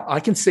 wow, I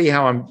can see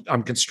how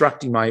I'm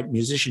constructing my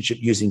musicianship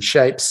using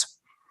shapes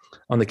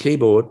on the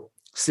keyboard,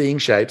 seeing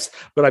shapes,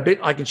 but I bet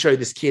I can show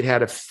this kid how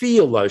to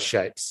feel those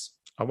shapes.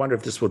 I wonder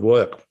if this would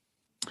work.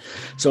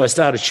 So I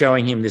started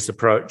showing him this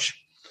approach,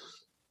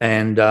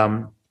 and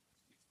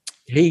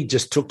he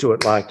just took to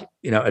it like,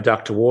 a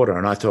duck to water.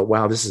 And I thought,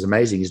 wow, this is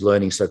amazing. He's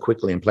learning so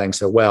quickly and playing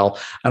so well.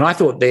 And I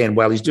thought then,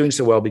 well, he's doing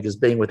so well because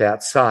being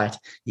without sight,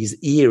 his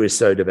ear is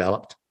so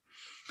developed.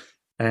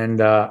 And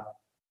but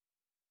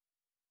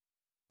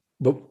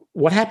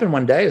what happened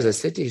one day is I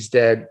said to his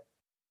dad,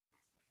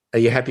 are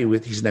you happy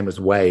with, his name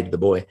was Wade, the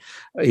boy,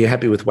 are you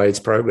happy with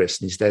Wade's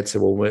progress? And his dad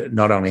said, well, we're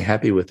not only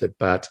happy with it,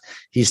 but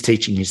he's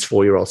teaching his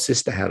 4-year-old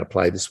sister how to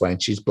play this way,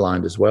 and she's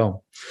blind as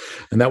well.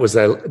 And that was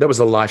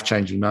a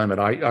life-changing moment.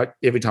 I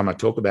every time I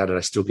talk about it, I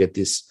still get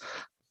this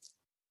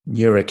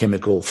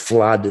neurochemical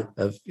flood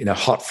of,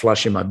 hot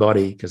flush in my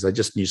body because I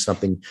just knew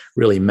something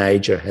really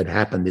major had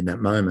happened in that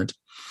moment.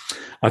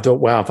 I thought,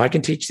 wow, if I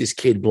can teach this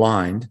kid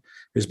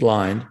who's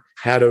blind,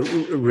 how to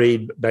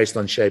read based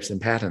on shapes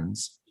and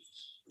patterns,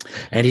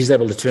 and he's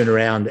able to turn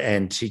around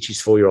and teach his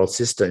 4-year-old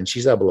sister, and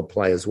she's able to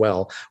play as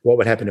well, what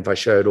would happen if I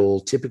showed all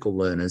typical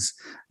learners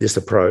this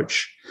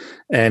approach?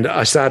 And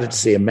I started to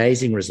see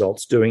amazing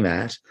results doing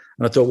that.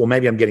 And I thought, well,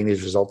 maybe I'm getting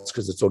these results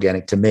because it's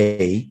organic to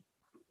me.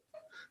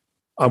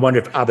 I wonder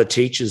if other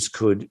teachers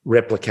could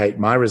replicate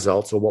my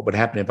results, or what would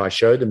happen if I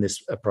showed them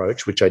this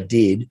approach, which I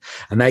did.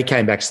 And they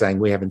came back saying,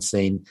 we haven't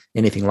seen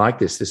anything like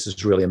this. This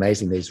is really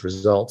amazing, these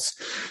results.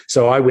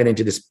 So I went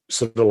into this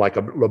sort of like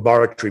a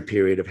laboratory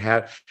period of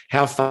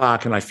how far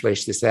can I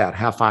flesh this out?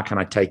 How far can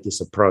I take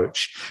this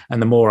approach? And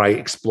the more I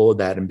explored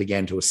that and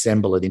began to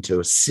assemble it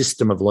into a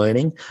system of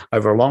learning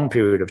over a long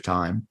period of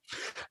time,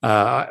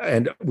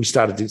 and we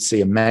started to see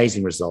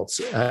amazing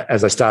results.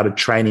 As I started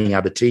training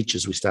other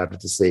teachers, we started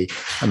to see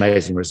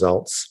amazing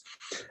results.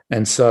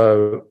 And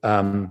so,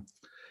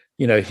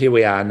 here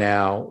we are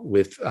now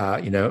with,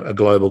 a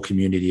global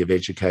community of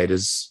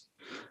educators,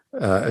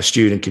 a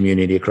student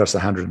community across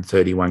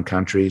 131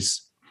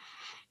 countries.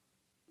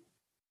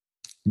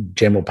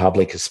 General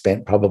public has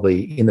spent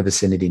probably in the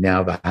vicinity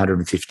now of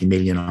 150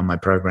 million on my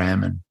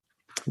program. And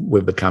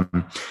we've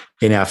become,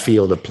 in our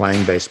field of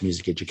playing-based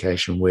music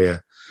education,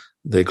 we're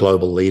the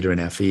global leader in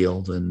our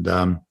field. And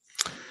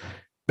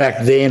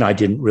back then, I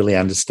didn't really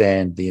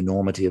understand the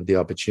enormity of the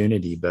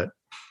opportunity, but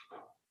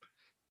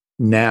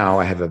now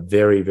I have a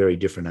very, very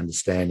different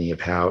understanding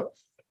of how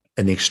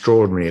an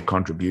extraordinary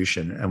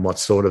contribution and what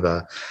sort of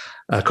a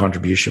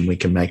contribution we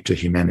can make to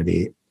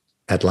humanity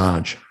at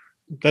large.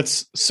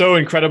 That's so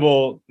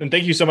incredible. And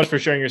thank you so much for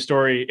sharing your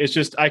story. It's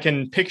just, I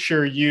can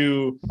picture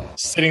you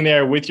sitting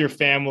there with your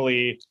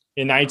family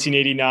in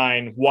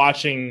 1989,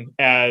 watching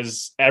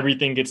as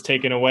everything gets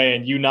taken away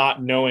and you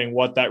not knowing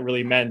what that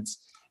really meant.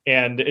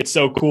 And it's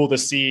so cool to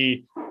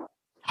see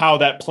how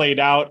that played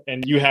out,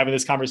 and you having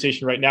this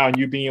conversation right now and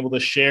you being able to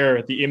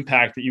share the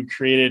impact that you've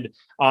created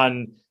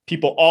on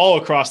people all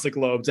across the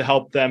globe to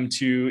help them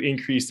to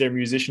increase their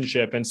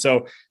musicianship. And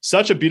so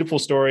such a beautiful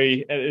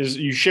story.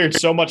 You shared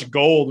so much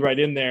gold right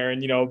in there.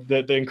 And,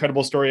 the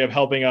incredible story of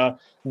helping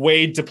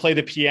Wade to play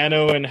the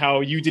piano, and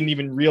how you didn't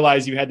even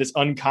realize you had this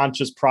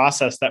unconscious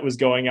process that was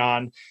going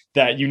on,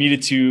 that you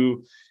needed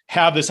to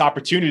have this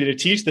opportunity to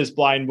teach this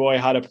blind boy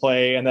how to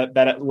play, and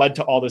that it led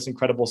to all this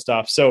incredible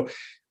stuff. So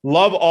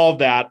love all of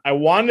that. I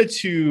wanted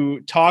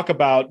to talk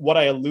about what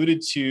I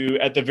alluded to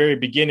at the very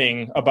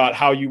beginning about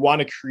how you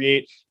want to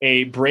create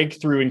a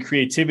breakthrough in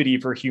creativity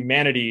for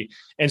humanity.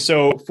 And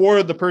so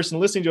for the person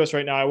listening to us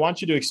right now, I want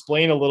you to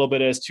explain a little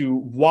bit as to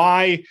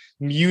why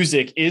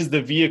music is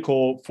the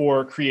vehicle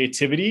for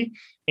creativity,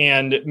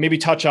 and maybe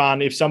touch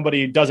on, if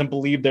somebody doesn't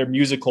believe they're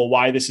musical,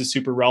 why this is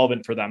super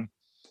relevant for them.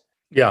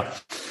 Yeah.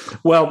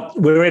 Well,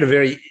 we're at a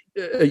very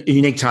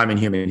unique time in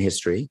human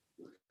history.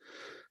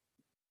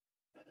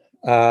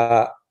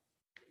 We're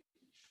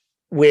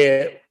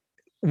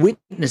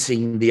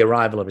witnessing the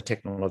arrival of a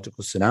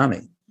technological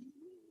tsunami,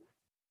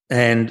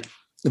 and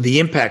the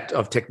impact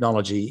of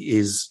technology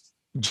is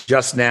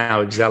just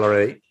now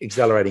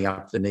accelerating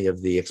up the knee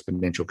of the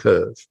exponential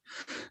curve.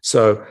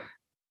 So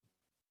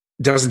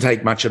it doesn't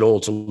take much at all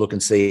to look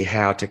and see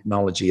how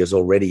technology has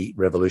already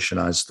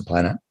revolutionized the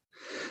planet.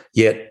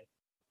 Yet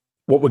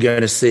what we're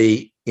going to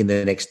see in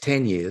the next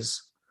 10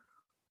 years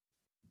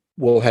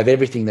will have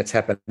everything that's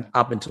happened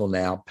up until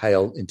now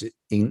pale into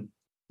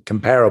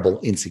incomparable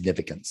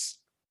insignificance.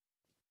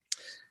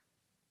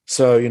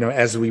 So,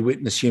 as we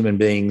witness human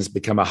beings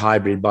become a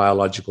hybrid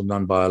biological,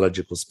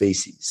 non-biological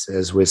species,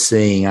 as we're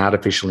seeing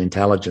artificial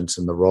intelligence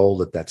and the role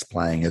that that's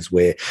playing, as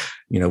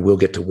we'll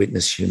get to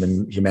witness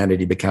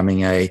humanity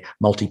becoming a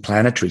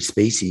multiplanetary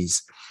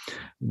species,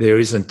 there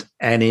isn't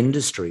an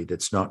industry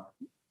that's not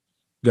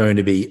going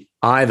to be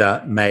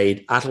either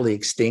made utterly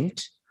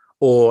extinct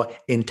or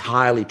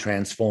entirely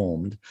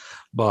transformed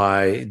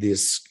by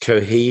this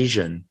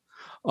cohesion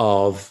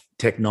of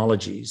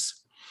technologies.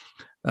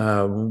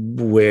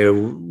 We're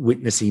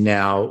witnessing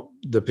now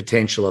the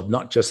potential of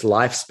not just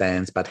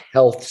lifespans, but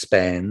health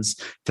spans,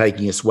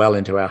 taking us well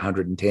into our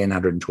 110,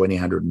 120,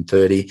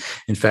 130.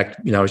 In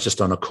fact, I was just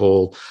on a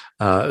call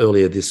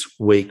earlier this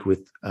week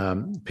with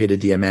Peter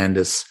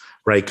Diamandis,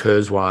 Ray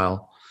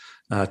Kurzweil,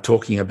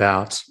 talking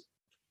about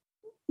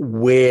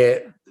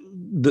where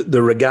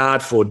the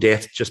regard for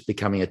death just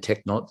becoming a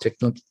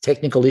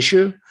technical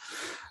issue,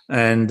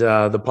 and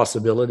the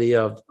possibility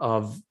of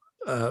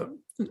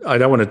I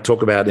don't want to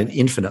talk about an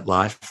infinite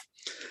life.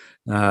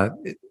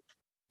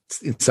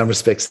 In some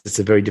respects, it's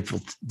a very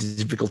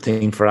difficult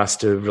thing for us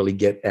to really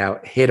get our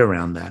head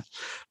around that.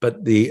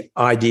 But the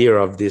idea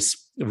of this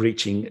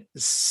reaching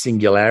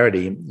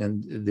singularity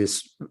and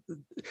this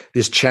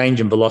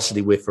change in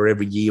velocity, where for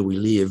every year we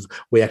live,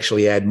 we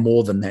actually add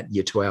more than that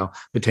year to our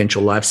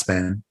potential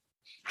lifespan.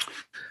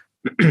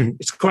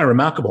 It's quite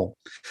remarkable.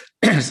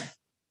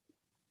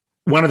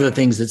 One of the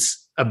things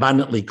that's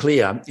abundantly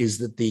clear is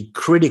that the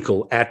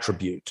critical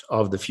attribute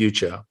of the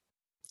future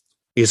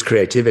is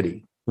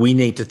creativity. We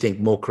need to think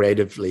more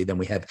creatively than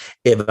we have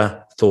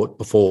ever thought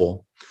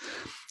before.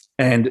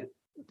 And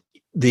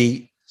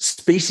the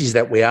species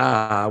that we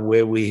are,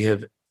 where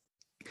we've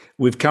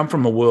come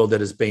from a world that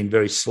has been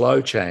very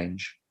slow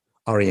change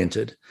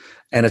oriented,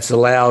 and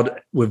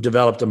we've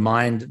developed a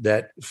mind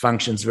that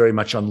functions very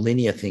much on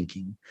linear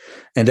thinking,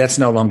 and that's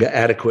no longer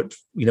adequate.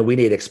 We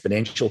need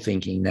exponential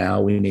thinking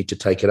now. We need to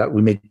take it up.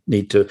 We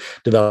need to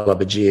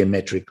develop a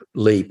geometric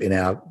leap in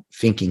our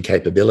thinking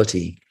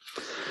capability.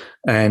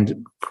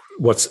 And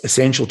what's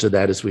essential to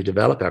that is we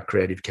develop our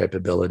creative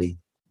capability.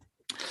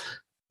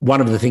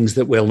 One of the things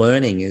that we're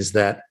learning is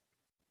that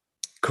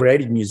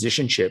creative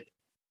musicianship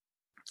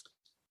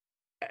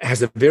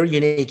has a very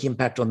unique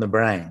impact on the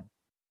brain.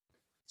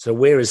 So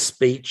whereas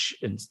speech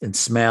and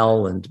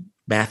smell and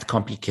math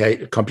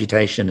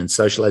computation and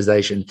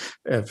socialization,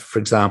 for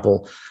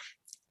example,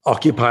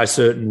 occupy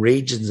certain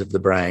regions of the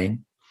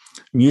brain,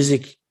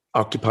 music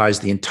occupies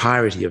the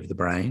entirety of the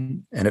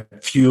brain, and it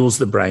fuels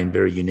the brain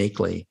very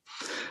uniquely.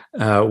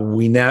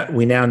 We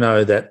now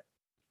know that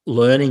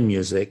learning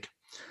music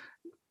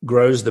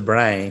grows the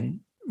brain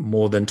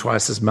more than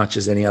twice as much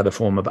as any other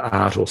form of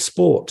art or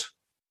sport,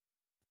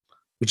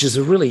 which is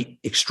a really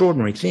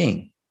extraordinary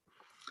thing.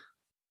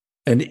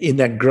 And in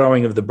that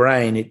growing of the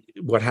brain,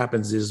 what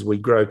happens is we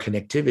grow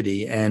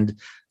connectivity, and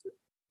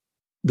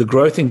the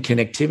growth in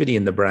connectivity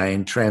in the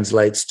brain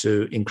translates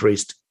to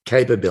increased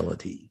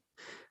capability,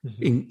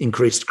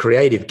 increased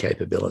creative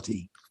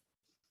capability.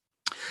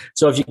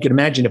 So if you can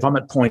imagine, if I'm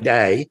at point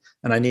A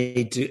and I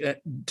need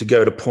to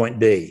go to point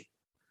B,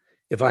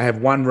 if I have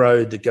one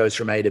road that goes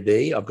from A to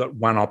B, I've got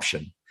one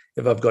option.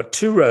 If I've got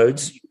two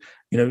roads,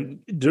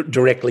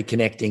 directly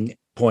connecting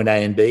point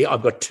A and B,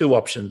 I've got two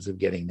options of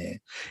getting there.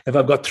 If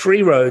I've got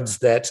three roads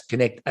that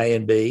connect A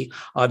and B,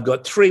 I've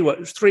got three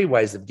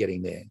ways of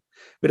getting there.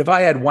 But if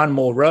I add one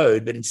more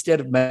road, but instead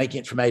of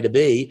making it from A to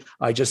B,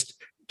 I just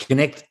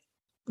connect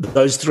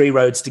those three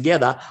roads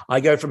together, I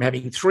go from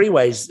having three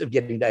ways of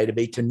getting to A to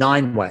B to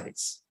 9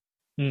 ways.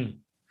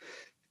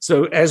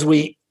 So as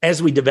we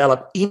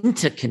develop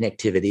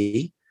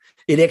interconnectivity,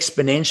 it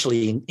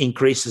exponentially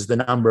increases the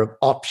number of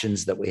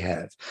options that we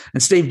have.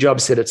 And Steve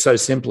Jobs said it so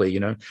simply,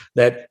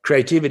 that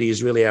creativity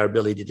is really our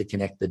ability to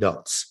connect the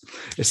dots,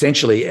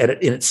 essentially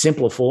in its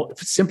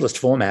simplest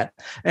format.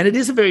 And it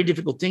is a very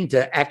difficult thing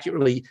to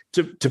accurately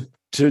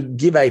to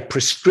give a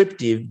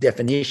prescriptive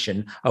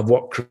definition of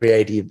what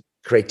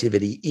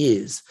creativity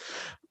is.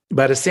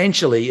 But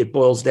essentially, it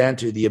boils down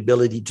to the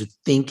ability to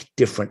think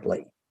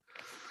differently.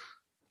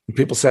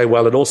 People say,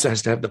 well, it also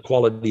has to have the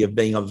quality of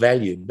being of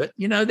value. But,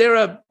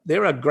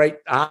 there are great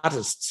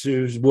artists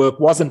whose work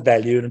wasn't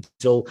valued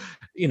until,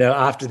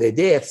 after their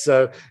death.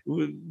 So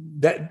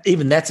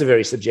that's a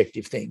very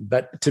subjective thing.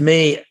 But to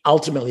me,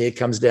 ultimately, it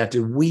comes down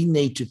to we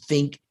need to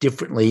think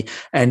differently,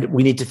 and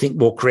we need to think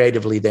more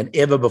creatively than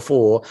ever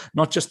before,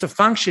 not just to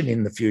function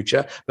in the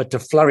future, but to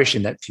flourish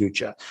in that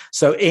future.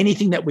 So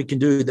anything that we can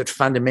do that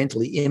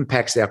fundamentally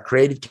impacts our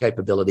creative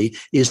capability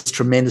is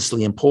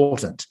tremendously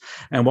important.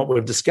 And what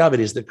we've discovered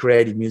is that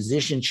creative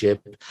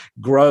musicianship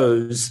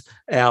grows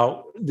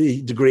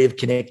the degree of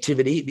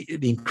connectivity,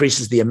 it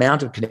increases the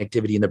amount of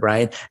connectivity in the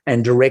brain,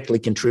 and directly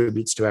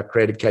contributes to our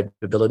creative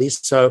capabilities.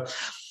 So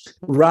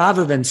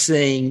rather than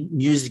seeing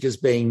music as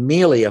being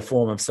merely a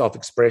form of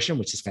self-expression,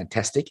 which is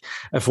fantastic,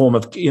 a form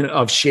of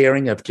of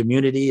sharing, of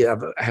community,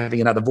 of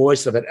having another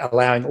voice, of it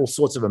allowing all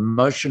sorts of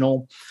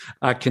emotional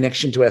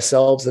connection to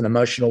ourselves and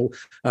emotional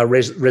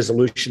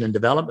resolution and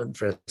development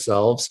for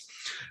ourselves,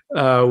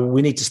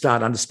 we need to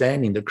start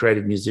understanding that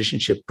creative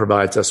musicianship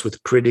provides us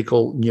with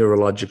critical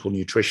neurological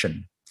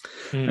nutrition.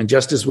 And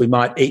just as we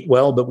might eat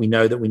well, but we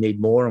know that we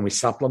need more and we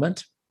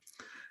supplement,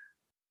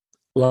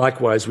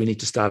 likewise, we need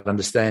to start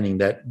understanding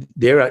that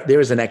there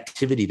is an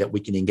activity that we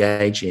can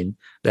engage in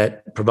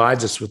that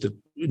provides us with the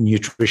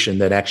nutrition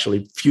that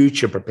actually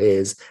future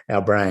prepares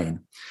our brain,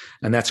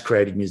 and that's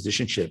creative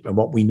musicianship. And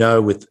what we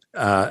know with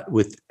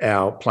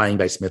our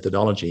playing-based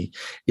methodology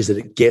is that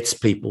it gets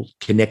people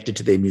connected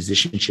to their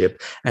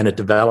musicianship, and it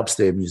develops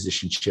their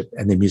musicianship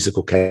and their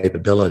musical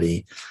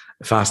capability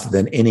faster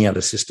than any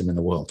other system in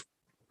the world.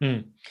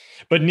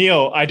 But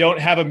Neil, I don't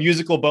have a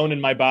musical bone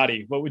in my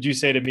body. What would you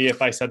say to me if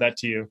I said that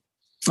to you?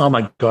 Oh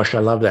my gosh, I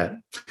love that.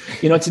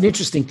 It's an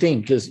interesting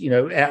thing because,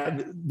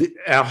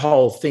 our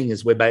whole thing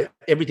is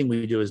everything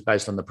we do is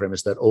based on the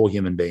premise that all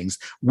human beings,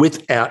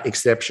 without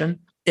exception,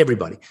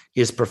 everybody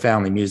is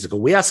profoundly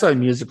musical. We are so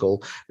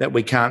musical that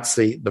we can't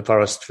see the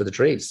forest for the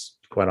trees,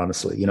 quite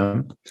honestly.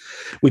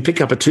 We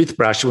pick up a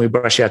toothbrush and we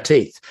brush our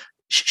teeth.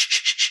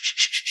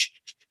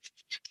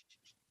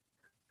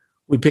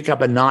 We pick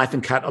up a knife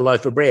and cut a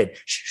loaf of bread.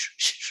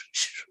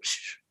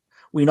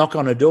 We knock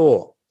on a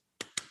door.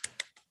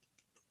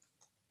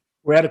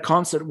 We're at a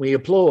concert and we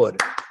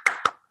applaud.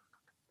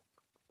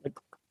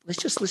 Let's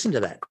just listen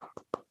to that.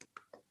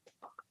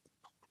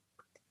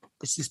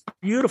 It's this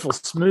beautiful,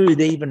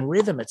 smooth, even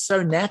rhythm. It's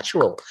so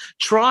natural.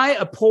 Try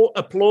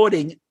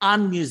applauding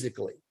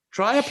unmusically.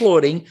 Try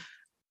applauding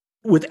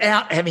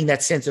without having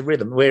that sense of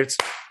rhythm, where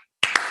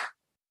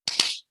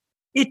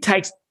it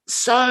takes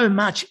so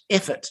much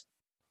effort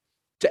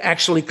to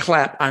actually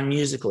clap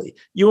unmusically.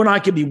 You and I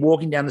could be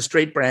walking down the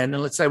street, Brandon,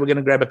 and let's say we're going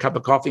to grab a cup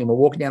of coffee and we're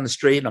walking down the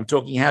street and I'm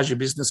talking, how's your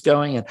business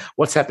going and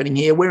what's happening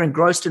here? We're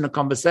engrossed in a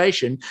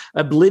conversation,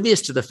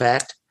 oblivious to the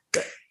fact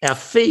that our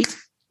feet,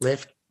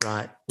 left,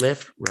 right,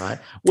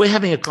 we're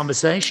having a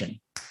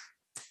conversation.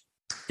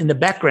 In the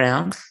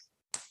background,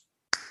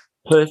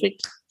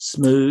 perfect,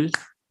 smooth,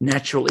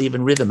 natural,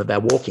 even rhythm of our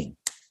walking.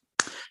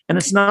 And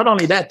it's not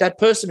only that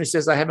person who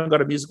says, I haven't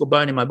got a musical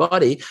bone in my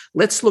body,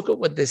 let's look at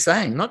what they're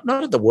saying. Not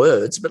at the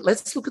words, but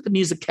let's look at the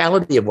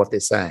musicality of what they're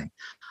saying.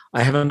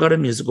 I haven't got a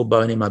musical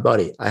bone in my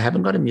body. I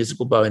haven't got a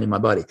musical bone in my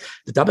body.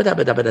 I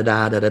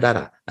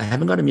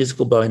haven't got a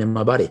musical bone in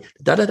my body.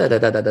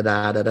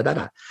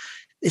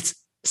 It's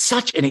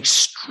such an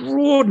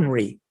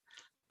extraordinary,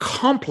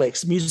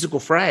 complex musical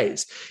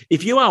phrase.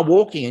 If you are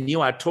walking and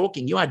you are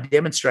talking, you are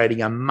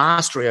demonstrating a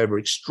mastery over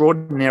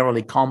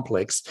extraordinarily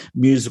complex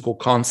musical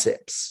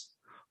concepts.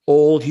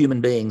 All human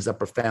beings are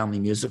profoundly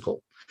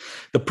musical.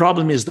 The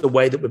problem is the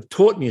way that we've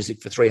taught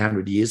music for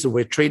 300 years, and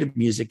we've treated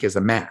music as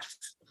a math.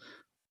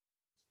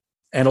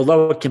 And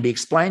although it can be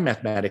explained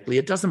mathematically,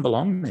 it doesn't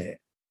belong there.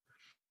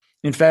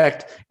 In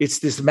fact, it's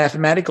this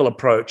mathematical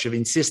approach of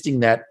insisting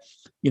that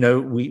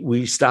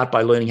we start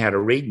by learning how to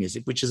read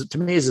music, which is, to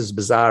me, is as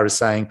bizarre as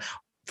saying,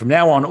 from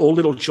now on, all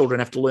little children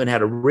have to learn how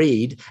to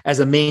read as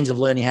a means of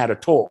learning how to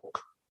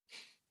talk.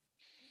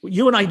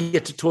 You and I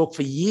get to talk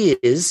for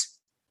years,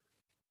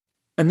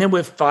 and then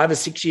we're 5 or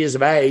 6 years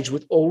of age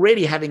with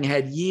already having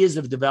had years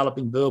of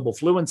developing verbal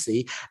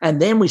fluency,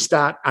 and then we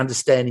start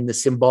understanding the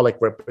symbolic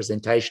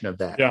representation of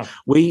that. Yeah.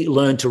 We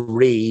learn to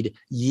read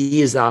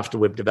years after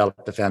we've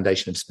developed the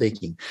foundation of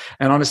speaking.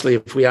 And honestly,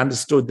 if we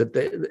understood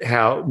that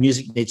how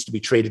music needs to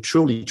be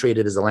truly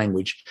treated as a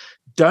language,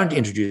 don't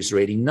introduce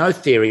reading, no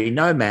theory,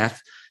 no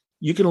math.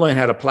 You can learn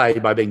how to play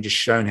by being just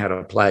shown how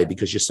to play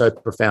because you're so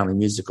profoundly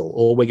musical.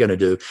 All we're going to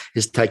do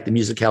is take the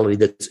musicality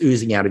that's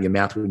oozing out of your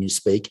mouth when you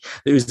speak,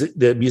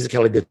 the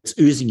musicality that's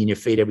oozing in your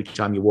feet every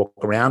time you walk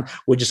around.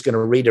 We're just going to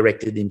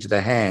redirect it into the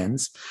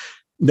hands,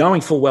 knowing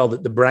full well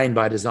that the brain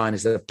by design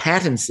is a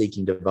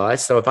pattern-seeking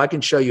device. So if I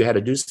can show you how to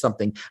do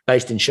something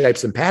based in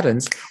shapes and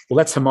patterns, well,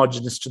 that's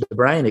homogenous to the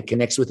brain. It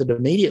connects with it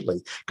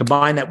immediately.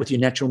 Combine that with your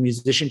natural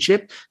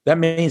musicianship. That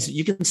means that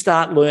you can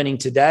start learning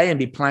today and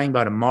be playing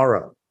by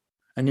tomorrow.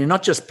 And you're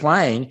not just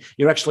playing,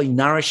 you're actually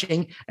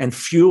nourishing and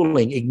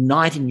fueling,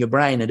 igniting your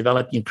brain and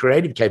developing your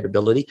creative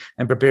capability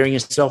and preparing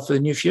yourself for the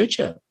new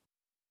future.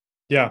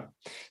 Yeah,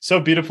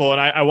 so beautiful.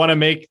 And I want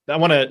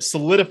to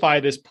solidify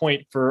this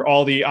point for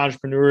all the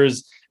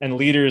entrepreneurs and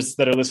leaders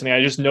that are listening.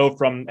 I just know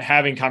from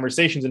having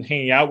conversations and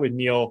hanging out with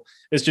Neil,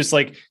 it's just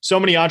like so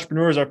many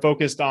entrepreneurs are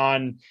focused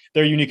on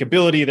their unique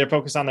ability. They're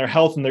focused on their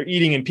health and their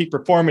eating and peak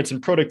performance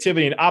and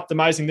productivity and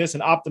optimizing this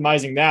and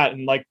optimizing that.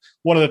 And like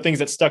one of the things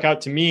that stuck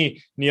out to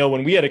me, Neil,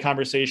 when we had a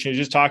conversation is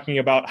just talking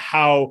about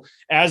how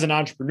as an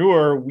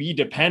entrepreneur, we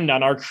depend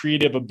on our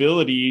creative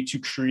ability to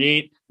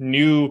create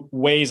new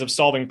ways of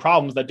solving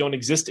problems that don't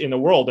exist in the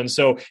world. And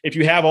so if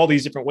you have all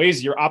these different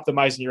ways, you're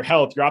optimizing your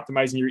health, you're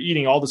optimizing your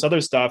eating, all this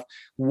other stuff,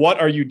 what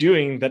are you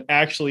doing that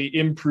actually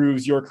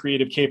improves your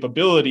creative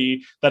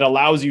capability that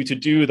allows you to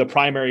do the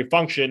primary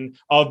function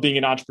of being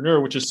an entrepreneur,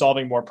 which is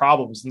solving more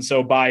problems? And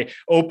so by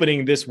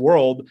opening this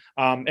world,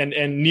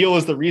 and Neil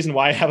is the reason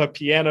why I have a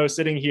piano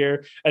sitting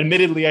here.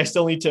 Admittedly, I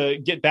still need to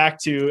get back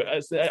to,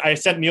 I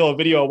sent Neil a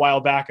video a while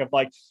back of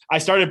like, I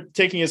started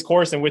taking his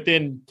course and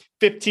within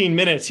 15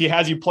 minutes, he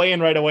has you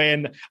playing right away.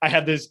 And I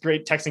had this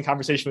great texting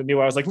conversation with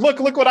Neil. I was like, look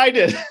what I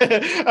did.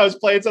 I was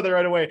playing something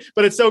right away,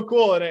 but it's so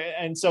cool.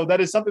 And so that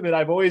is something that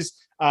I've always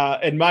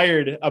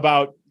admired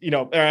about,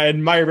 I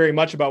admire very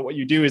much about what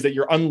you do is that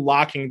you're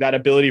unlocking that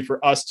ability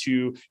for us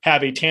to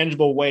have a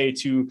tangible way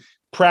to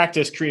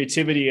practice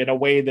creativity in a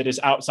way that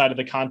is outside of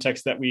the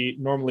context that we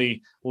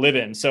normally live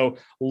in. So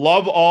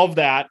love all of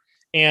that.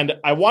 And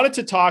I wanted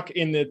to talk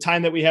in the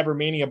time that we have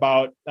remaining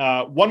about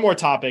one more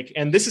topic.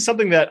 And this is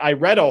something that I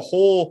read a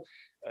whole,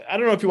 I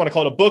don't know if you want to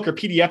call it a book or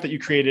PDF that you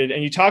created,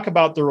 and you talk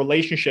about the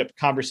relationship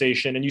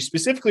conversation. And you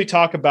specifically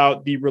talk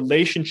about the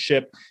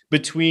relationship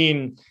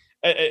between,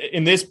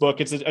 in this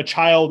book, it's a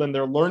child and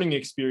their learning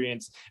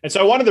experience. And so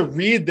I wanted to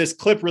read this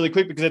clip really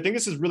quick because I think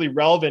this is really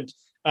relevant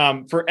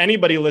for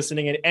anybody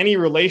listening in any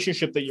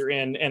relationship that you're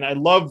in. And I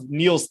love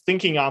Neil's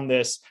thinking on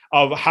this,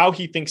 of how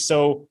he thinks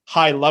so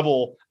high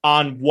level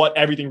on what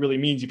everything really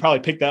means. You probably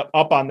picked up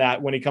on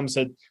that when it comes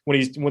to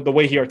when the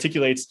way he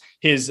articulates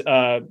his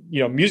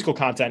musical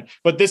content.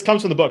 But this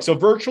comes from the book. So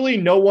virtually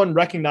no one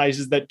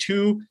recognizes that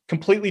two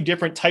completely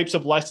different types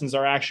of lessons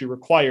are actually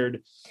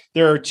required.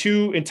 There are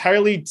two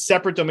entirely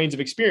separate domains of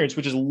experience,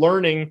 which is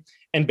learning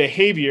and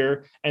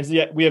behavior, and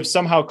yet we have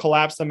somehow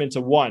collapsed them into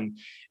one.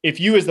 If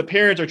you as the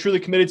parents are truly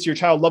committed to your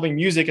child loving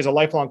music as a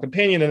lifelong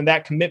companion, and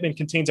that commitment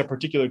contains a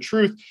particular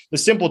truth, the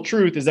simple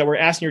truth is that we're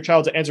asking your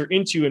child to enter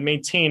into and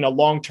maintain a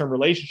long-term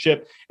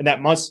relationship. And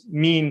that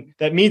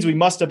means we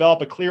must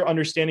develop a clear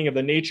understanding of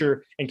the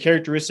nature and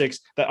characteristics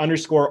that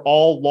underscore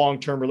all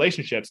long-term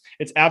relationships.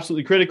 It's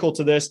absolutely critical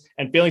to this,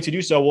 and failing to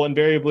do so will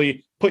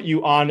invariably put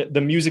you on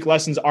the music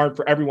lessons aren't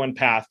for everyone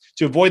path.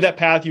 To avoid that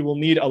path, you will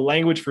need a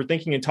language for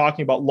thinking and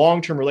talking about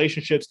long-term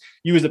relationships.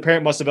 You as the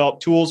parent must develop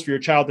tools for your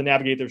child to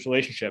navigate those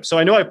relationships. So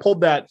I know I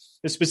pulled that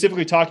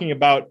specifically talking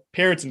about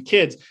parents and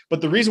kids,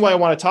 but the reason why I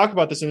want to talk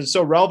about this and it's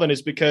so relevant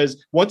is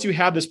because once you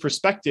have this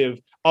perspective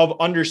of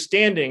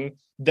understanding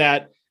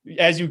that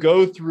as you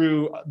go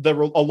through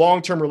a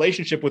long-term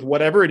relationship with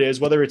whatever it is,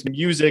 whether it's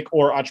music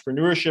or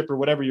entrepreneurship or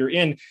whatever you're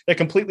in, that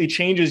completely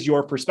changes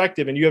your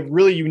perspective. And you have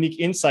really unique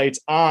insights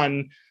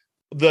on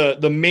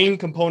the main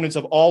components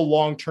of all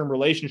long-term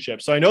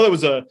relationships. So I know that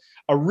was a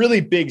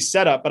really big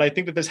setup, but I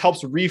think that this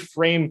helps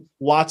reframe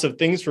lots of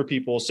things for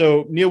people.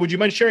 So Neil, would you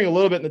mind sharing a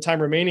little bit in the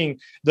time remaining,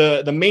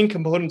 the main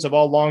components of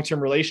all long-term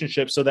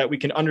relationships so that we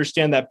can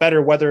understand that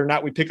better, whether or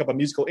not we pick up a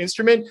musical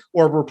instrument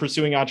or we're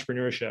pursuing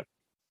entrepreneurship?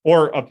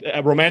 Or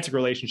a romantic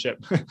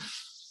relationship.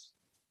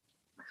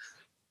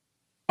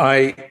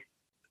 I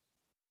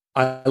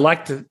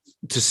like to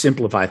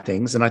simplify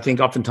things, and I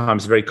think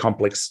oftentimes very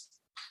complex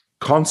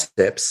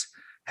concepts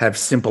have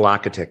simple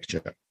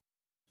architecture.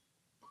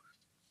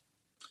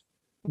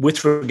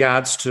 With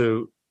regards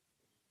to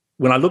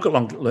when I look at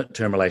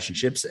long-term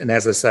relationships, and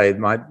as I say,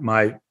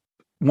 my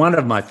one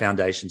of my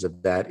foundations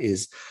of that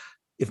is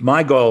if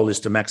my goal is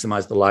to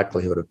maximize the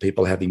likelihood of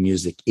people having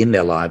music in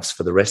their lives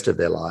for the rest of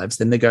their lives,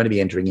 then they're going to be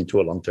entering into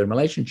a long-term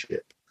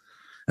relationship.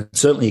 And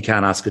certainly you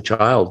can't ask a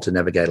child to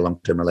navigate a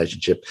long-term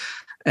relationship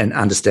and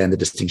understand the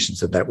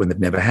distinctions of that when they've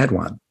never had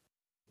one.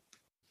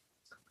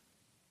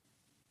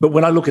 But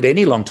when I look at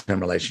any long-term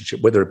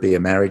relationship, whether it be a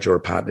marriage or a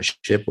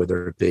partnership,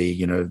 whether it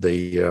be,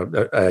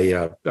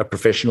 a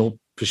professional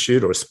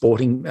pursuit or a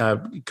sporting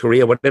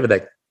career, whatever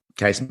that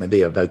case may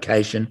be, a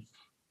vocation,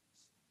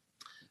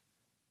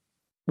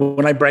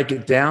 when I break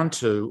it down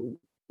to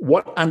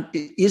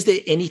is there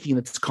anything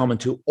that's common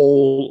to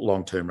all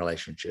long-term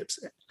relationships?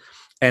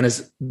 And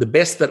as the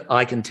best that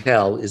I can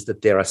tell is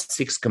that there are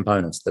 6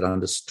 components that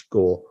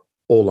underscore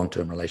all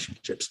long-term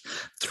relationships.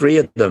 3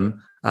 of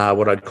them are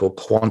what I'd call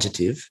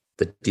quantitative,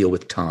 that deal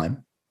with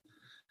time.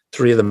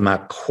 3 of them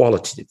are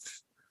qualitative,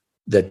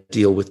 that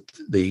deal with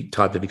the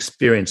type of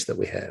experience that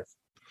we have.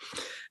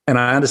 And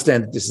I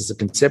understand that this is a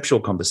conceptual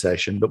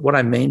conversation, but what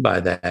I mean by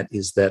that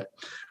is that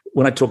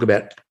when I talk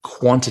about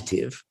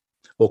quantitative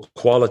or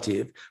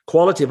qualitative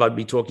I'd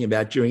be talking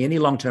about during any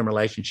long-term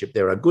relationship,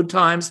 there are good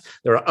times,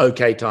 there are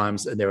okay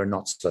times, and there are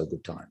not so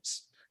good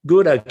times.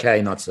 Good, okay,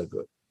 not so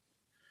good.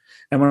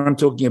 And when I'm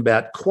talking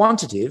about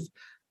quantitative,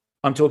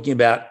 I'm talking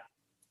about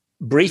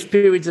brief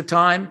periods of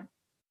time,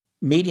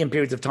 medium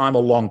periods of time,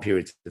 or long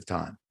periods of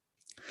time.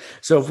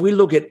 So if we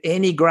look at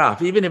any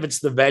graph, even if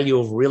it's the value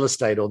of real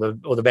estate or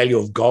the value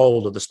of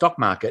gold or the stock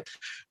market,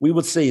 we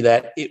would see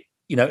that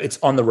it's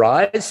on the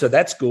rise, so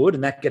that's good,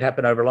 and that could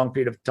happen over a long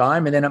period of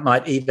time, and then it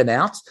might even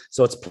out,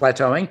 so it's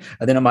plateauing,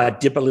 and then it might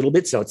dip a little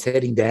bit, so it's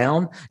heading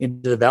down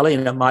into the valley,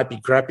 and it might be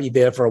crappy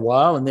there for a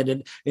while, and then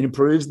it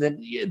improves. Then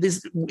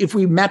if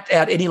we mapped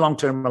out any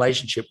long-term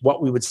relationship,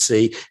 what we would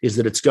see is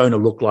that it's going to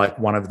look like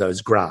one of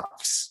those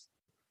graphs.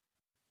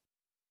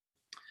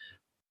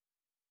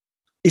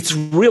 It's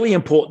really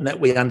important that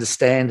we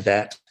understand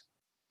that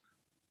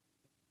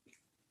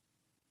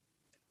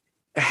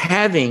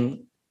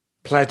having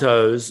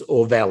plateaus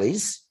or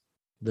valleys,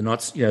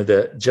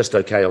 the just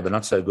okay or the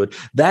not so good,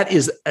 that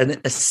is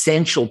an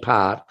essential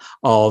part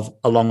of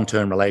a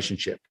long-term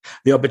relationship.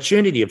 The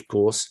opportunity, of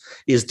course,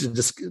 is to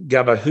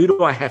discover who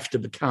do I have to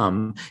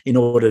become in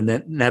order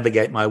to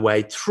navigate my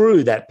way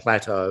through that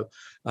plateau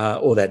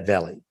or that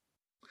valley.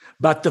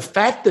 But the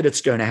fact that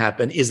it's going to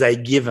happen is a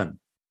given.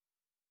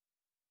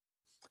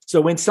 So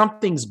when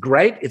something's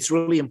great, it's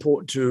really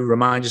important to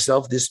remind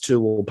yourself this too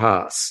will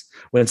pass.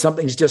 When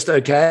something's just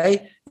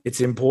okay, it's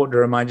important to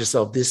remind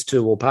yourself this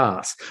too will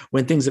pass.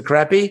 When things are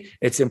crappy,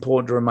 it's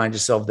important to remind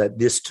yourself that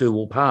this too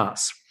will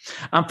pass.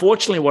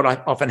 Unfortunately, what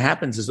often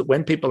happens is that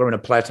when people are in a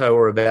plateau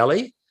or a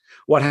valley,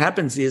 what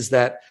happens is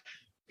that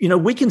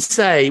we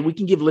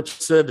can give lip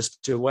service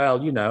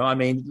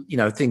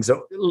to, things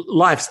are,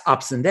 life's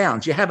ups and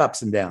downs. You have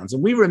ups and downs.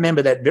 And we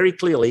remember that very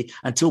clearly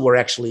until we're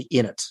actually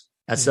in it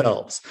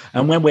ourselves. Mm-hmm.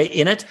 And when we're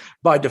in it,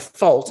 by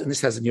default, and this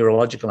has a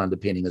neurological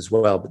underpinning as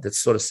well, but that's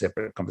sort of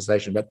separate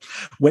conversation. But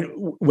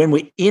when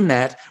we're in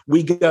that,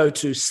 we go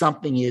to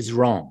something is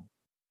wrong.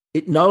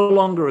 It no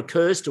longer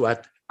occurs to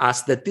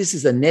us that this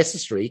is a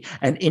necessary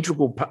and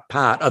integral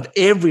part of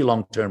every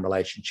long-term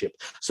relationship.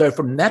 So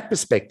from that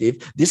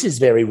perspective, this is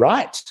very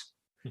right.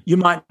 You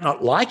might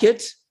not like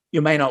it,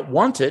 you may not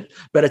want it,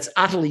 but it's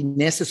utterly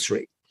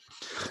necessary.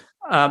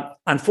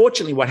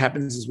 Unfortunately, what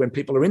happens is when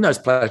people are in those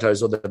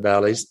plateaus or the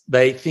valleys,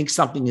 they think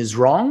something is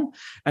wrong.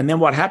 And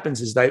then what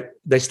happens is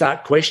they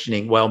start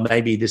questioning, well,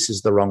 maybe this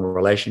is the wrong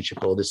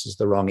relationship or this is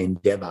the wrong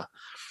endeavor.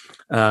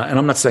 And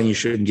I'm not saying you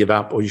shouldn't give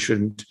up or you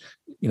shouldn't,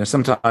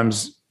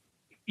 sometimes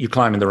you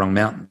climb in the wrong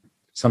mountain.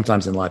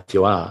 Sometimes in life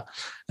you are.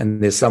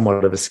 And there's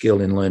somewhat of a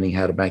skill in learning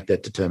how to make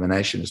that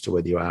determination as to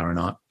whether you are or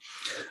not.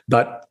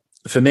 But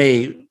for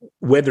me,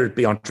 whether it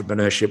be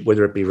entrepreneurship,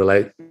 whether it be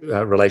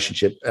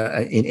relationship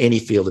in any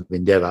field of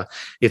endeavor,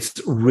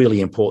 it's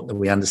really important that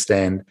we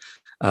understand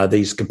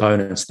these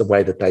components, the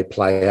way that they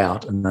play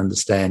out, and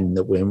understand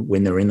that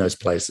when they're in those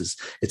places,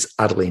 it's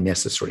utterly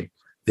necessary.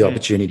 The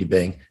opportunity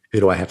being, who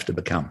do I have to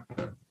become?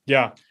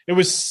 Yeah, it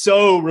was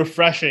so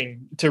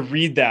refreshing to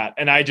read that.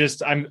 And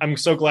I'm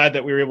so glad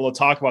that we were able to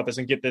talk about this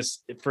and get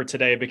this for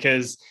today,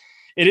 because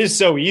it is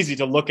so easy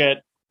to look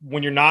at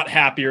when you're not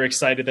happy or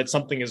excited that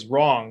something is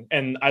wrong.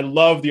 And I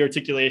love the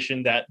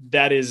articulation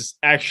that is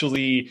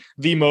actually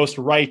the most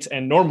right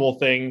and normal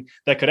thing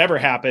that could ever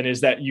happen,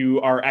 is that you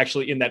are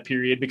actually in that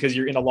period because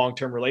you're in a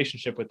long-term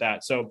relationship with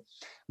that. So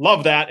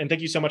love that. And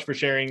thank you so much for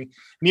sharing.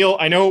 Neil,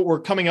 I know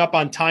we're coming up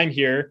on time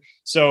here,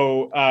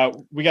 so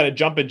we got to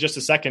jump in just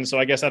a second. So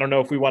I guess I don't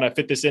know if we want to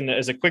fit this in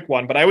as a quick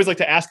one, but I always like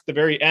to ask at the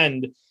very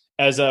end,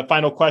 as a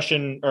final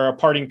question or a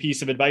parting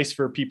piece of advice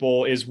for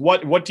people, is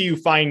what do you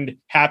find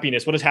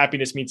happiness? What does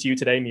happiness mean to you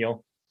today,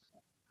 Neil?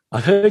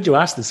 I heard you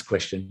ask this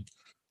question.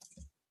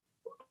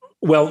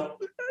 Well,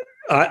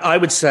 I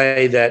would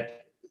say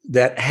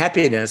that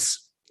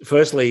happiness,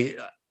 firstly,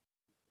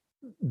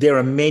 there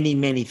are many,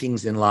 many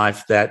things in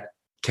life that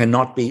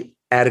cannot be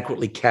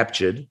adequately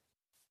captured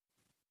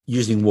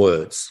using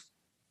words.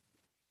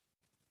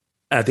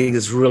 I think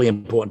it's really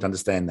important to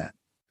understand that.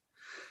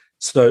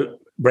 So,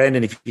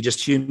 Brandon, if you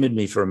just humor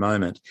me for a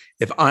moment,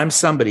 if I'm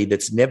somebody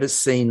that's never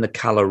seen the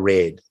color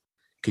red,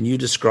 can you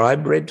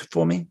describe red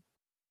for me?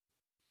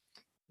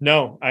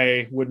 No,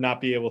 I would not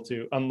be able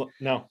to.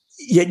 No.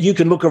 Yet you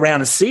can look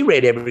around and see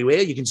red everywhere.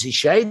 You can see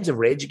shades of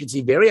red. You can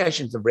see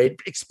variations of red.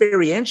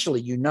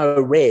 Experientially, you know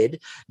red,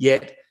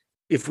 yet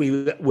if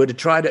we were to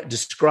try to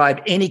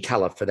describe any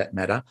color for that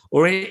matter,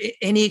 or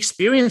any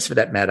experience for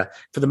that matter,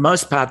 for the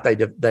most part,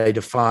 they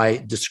defy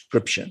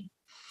description.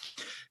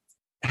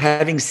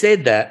 Having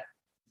said that,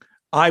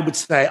 I would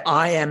say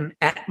I am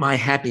at my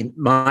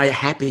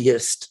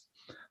happiest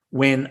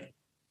when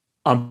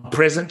I'm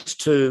present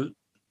to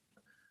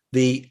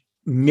the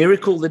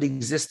miracle that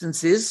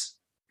existence is,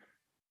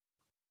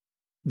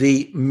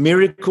 the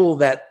miracle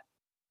that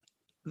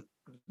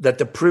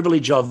the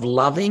privilege of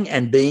loving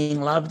and being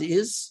loved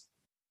is,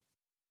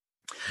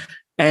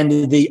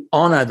 and the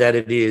honor that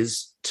it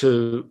is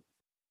to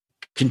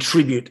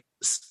contribute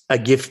a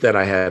gift that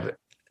I have.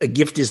 A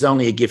gift is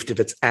only a gift if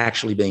it's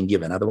actually being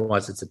given.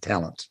 Otherwise, it's a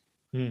talent.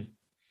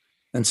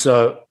 And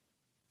so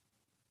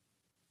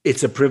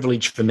it's a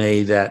privilege for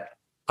me that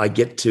I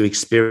get to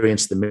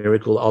experience the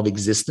miracle of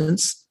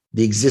existence.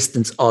 The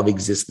existence of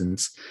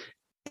existence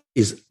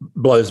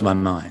blows my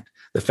mind.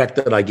 The fact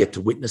that I get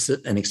to witness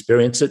it and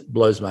experience it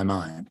blows my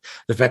mind.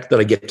 The fact that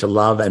I get to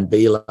love and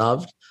be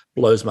loved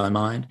blows my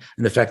mind.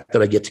 And the fact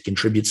that I get to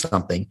contribute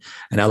something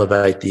and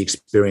elevate the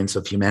experience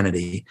of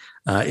humanity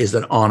is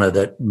an honor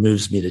that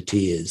moves me to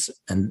tears.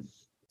 And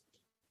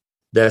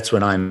that's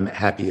when I'm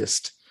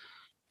happiest.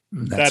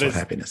 That's what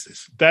happiness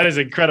is. That is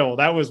incredible.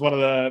 That was one of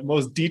the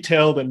most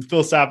detailed and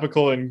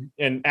philosophical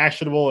and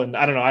actionable. And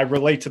I don't know, I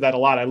relate to that a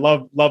lot. I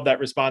love that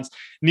response.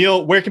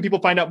 Neil, where can people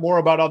find out more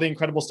about all the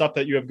incredible stuff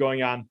that you have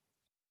going on?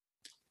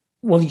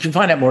 Well, you can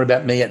find out more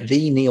about me at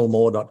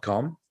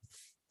theneilmoore.com.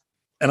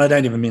 And I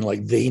don't even mean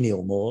like the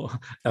Neil Moore.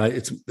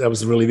 That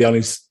was really the only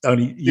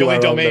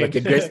URL domain that I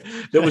could guess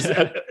that was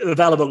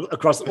available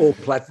across all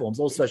platforms,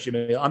 all social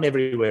media. I'm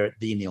everywhere at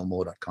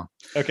theneilmoore.com.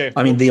 Okay.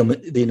 I mean, the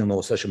Neil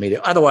Moore social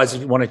media. Otherwise,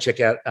 if you want to check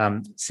out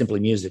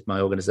Simply Music,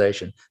 my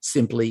organization,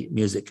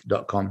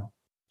 simplymusic.com.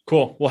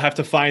 Cool. We'll have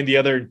to find the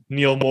other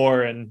Neil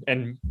Moore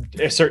and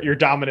assert your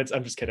dominance.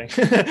 I'm just kidding.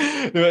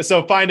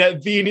 So find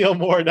at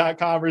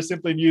theneilmoore.com or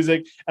Simply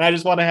Music. And I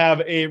just want to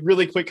have a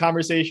really quick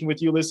conversation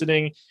with you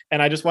listening.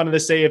 And I just wanted to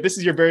say, if this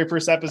is your very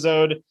first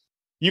episode,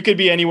 you could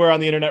be anywhere on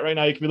the internet right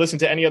now. You could be listening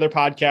to any other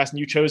podcast, and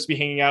you chose to be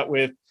hanging out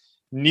with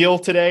Neil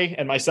today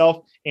and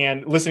myself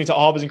and listening to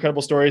all of his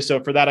incredible stories. So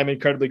for that, I'm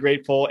incredibly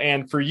grateful.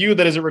 And for you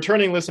that is a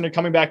returning listener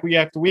coming back week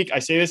after week, I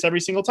say this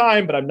every single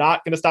time, but I'm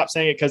not going to stop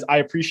saying it because I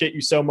appreciate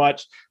you so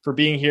much for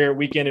being here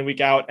week in and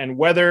week out. And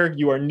whether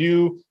you are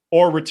new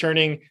or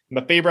returning,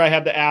 the favor I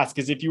have to ask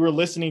is, if you were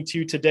listening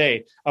to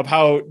today of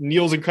how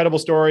Neil's incredible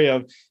story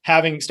of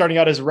starting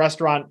out as a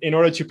restaurant in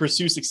order to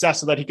pursue success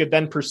so that he could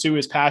then pursue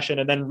his passion,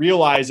 and then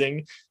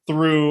realizing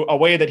through a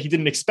way that he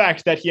didn't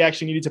expect that he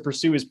actually needed to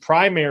pursue his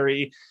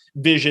primary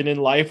vision in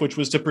life, which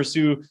was to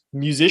pursue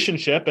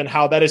musicianship, and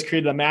how that has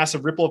created a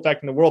massive ripple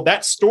effect in the world.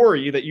 That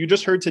story that you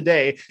just heard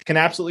today can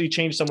absolutely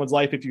change someone's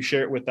life if you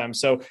share it with them.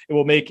 So it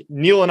will make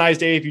Neil and I's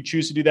day if you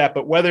choose to do that.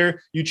 But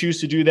whether you choose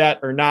to do that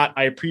or not,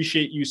 I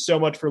appreciate you so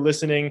much for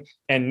listening.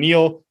 And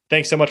Neil,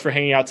 thanks so much for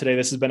hanging out today.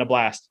 This has been a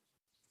blast.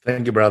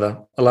 Thank you, brother.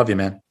 I love you,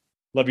 man.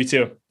 Love you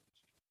too.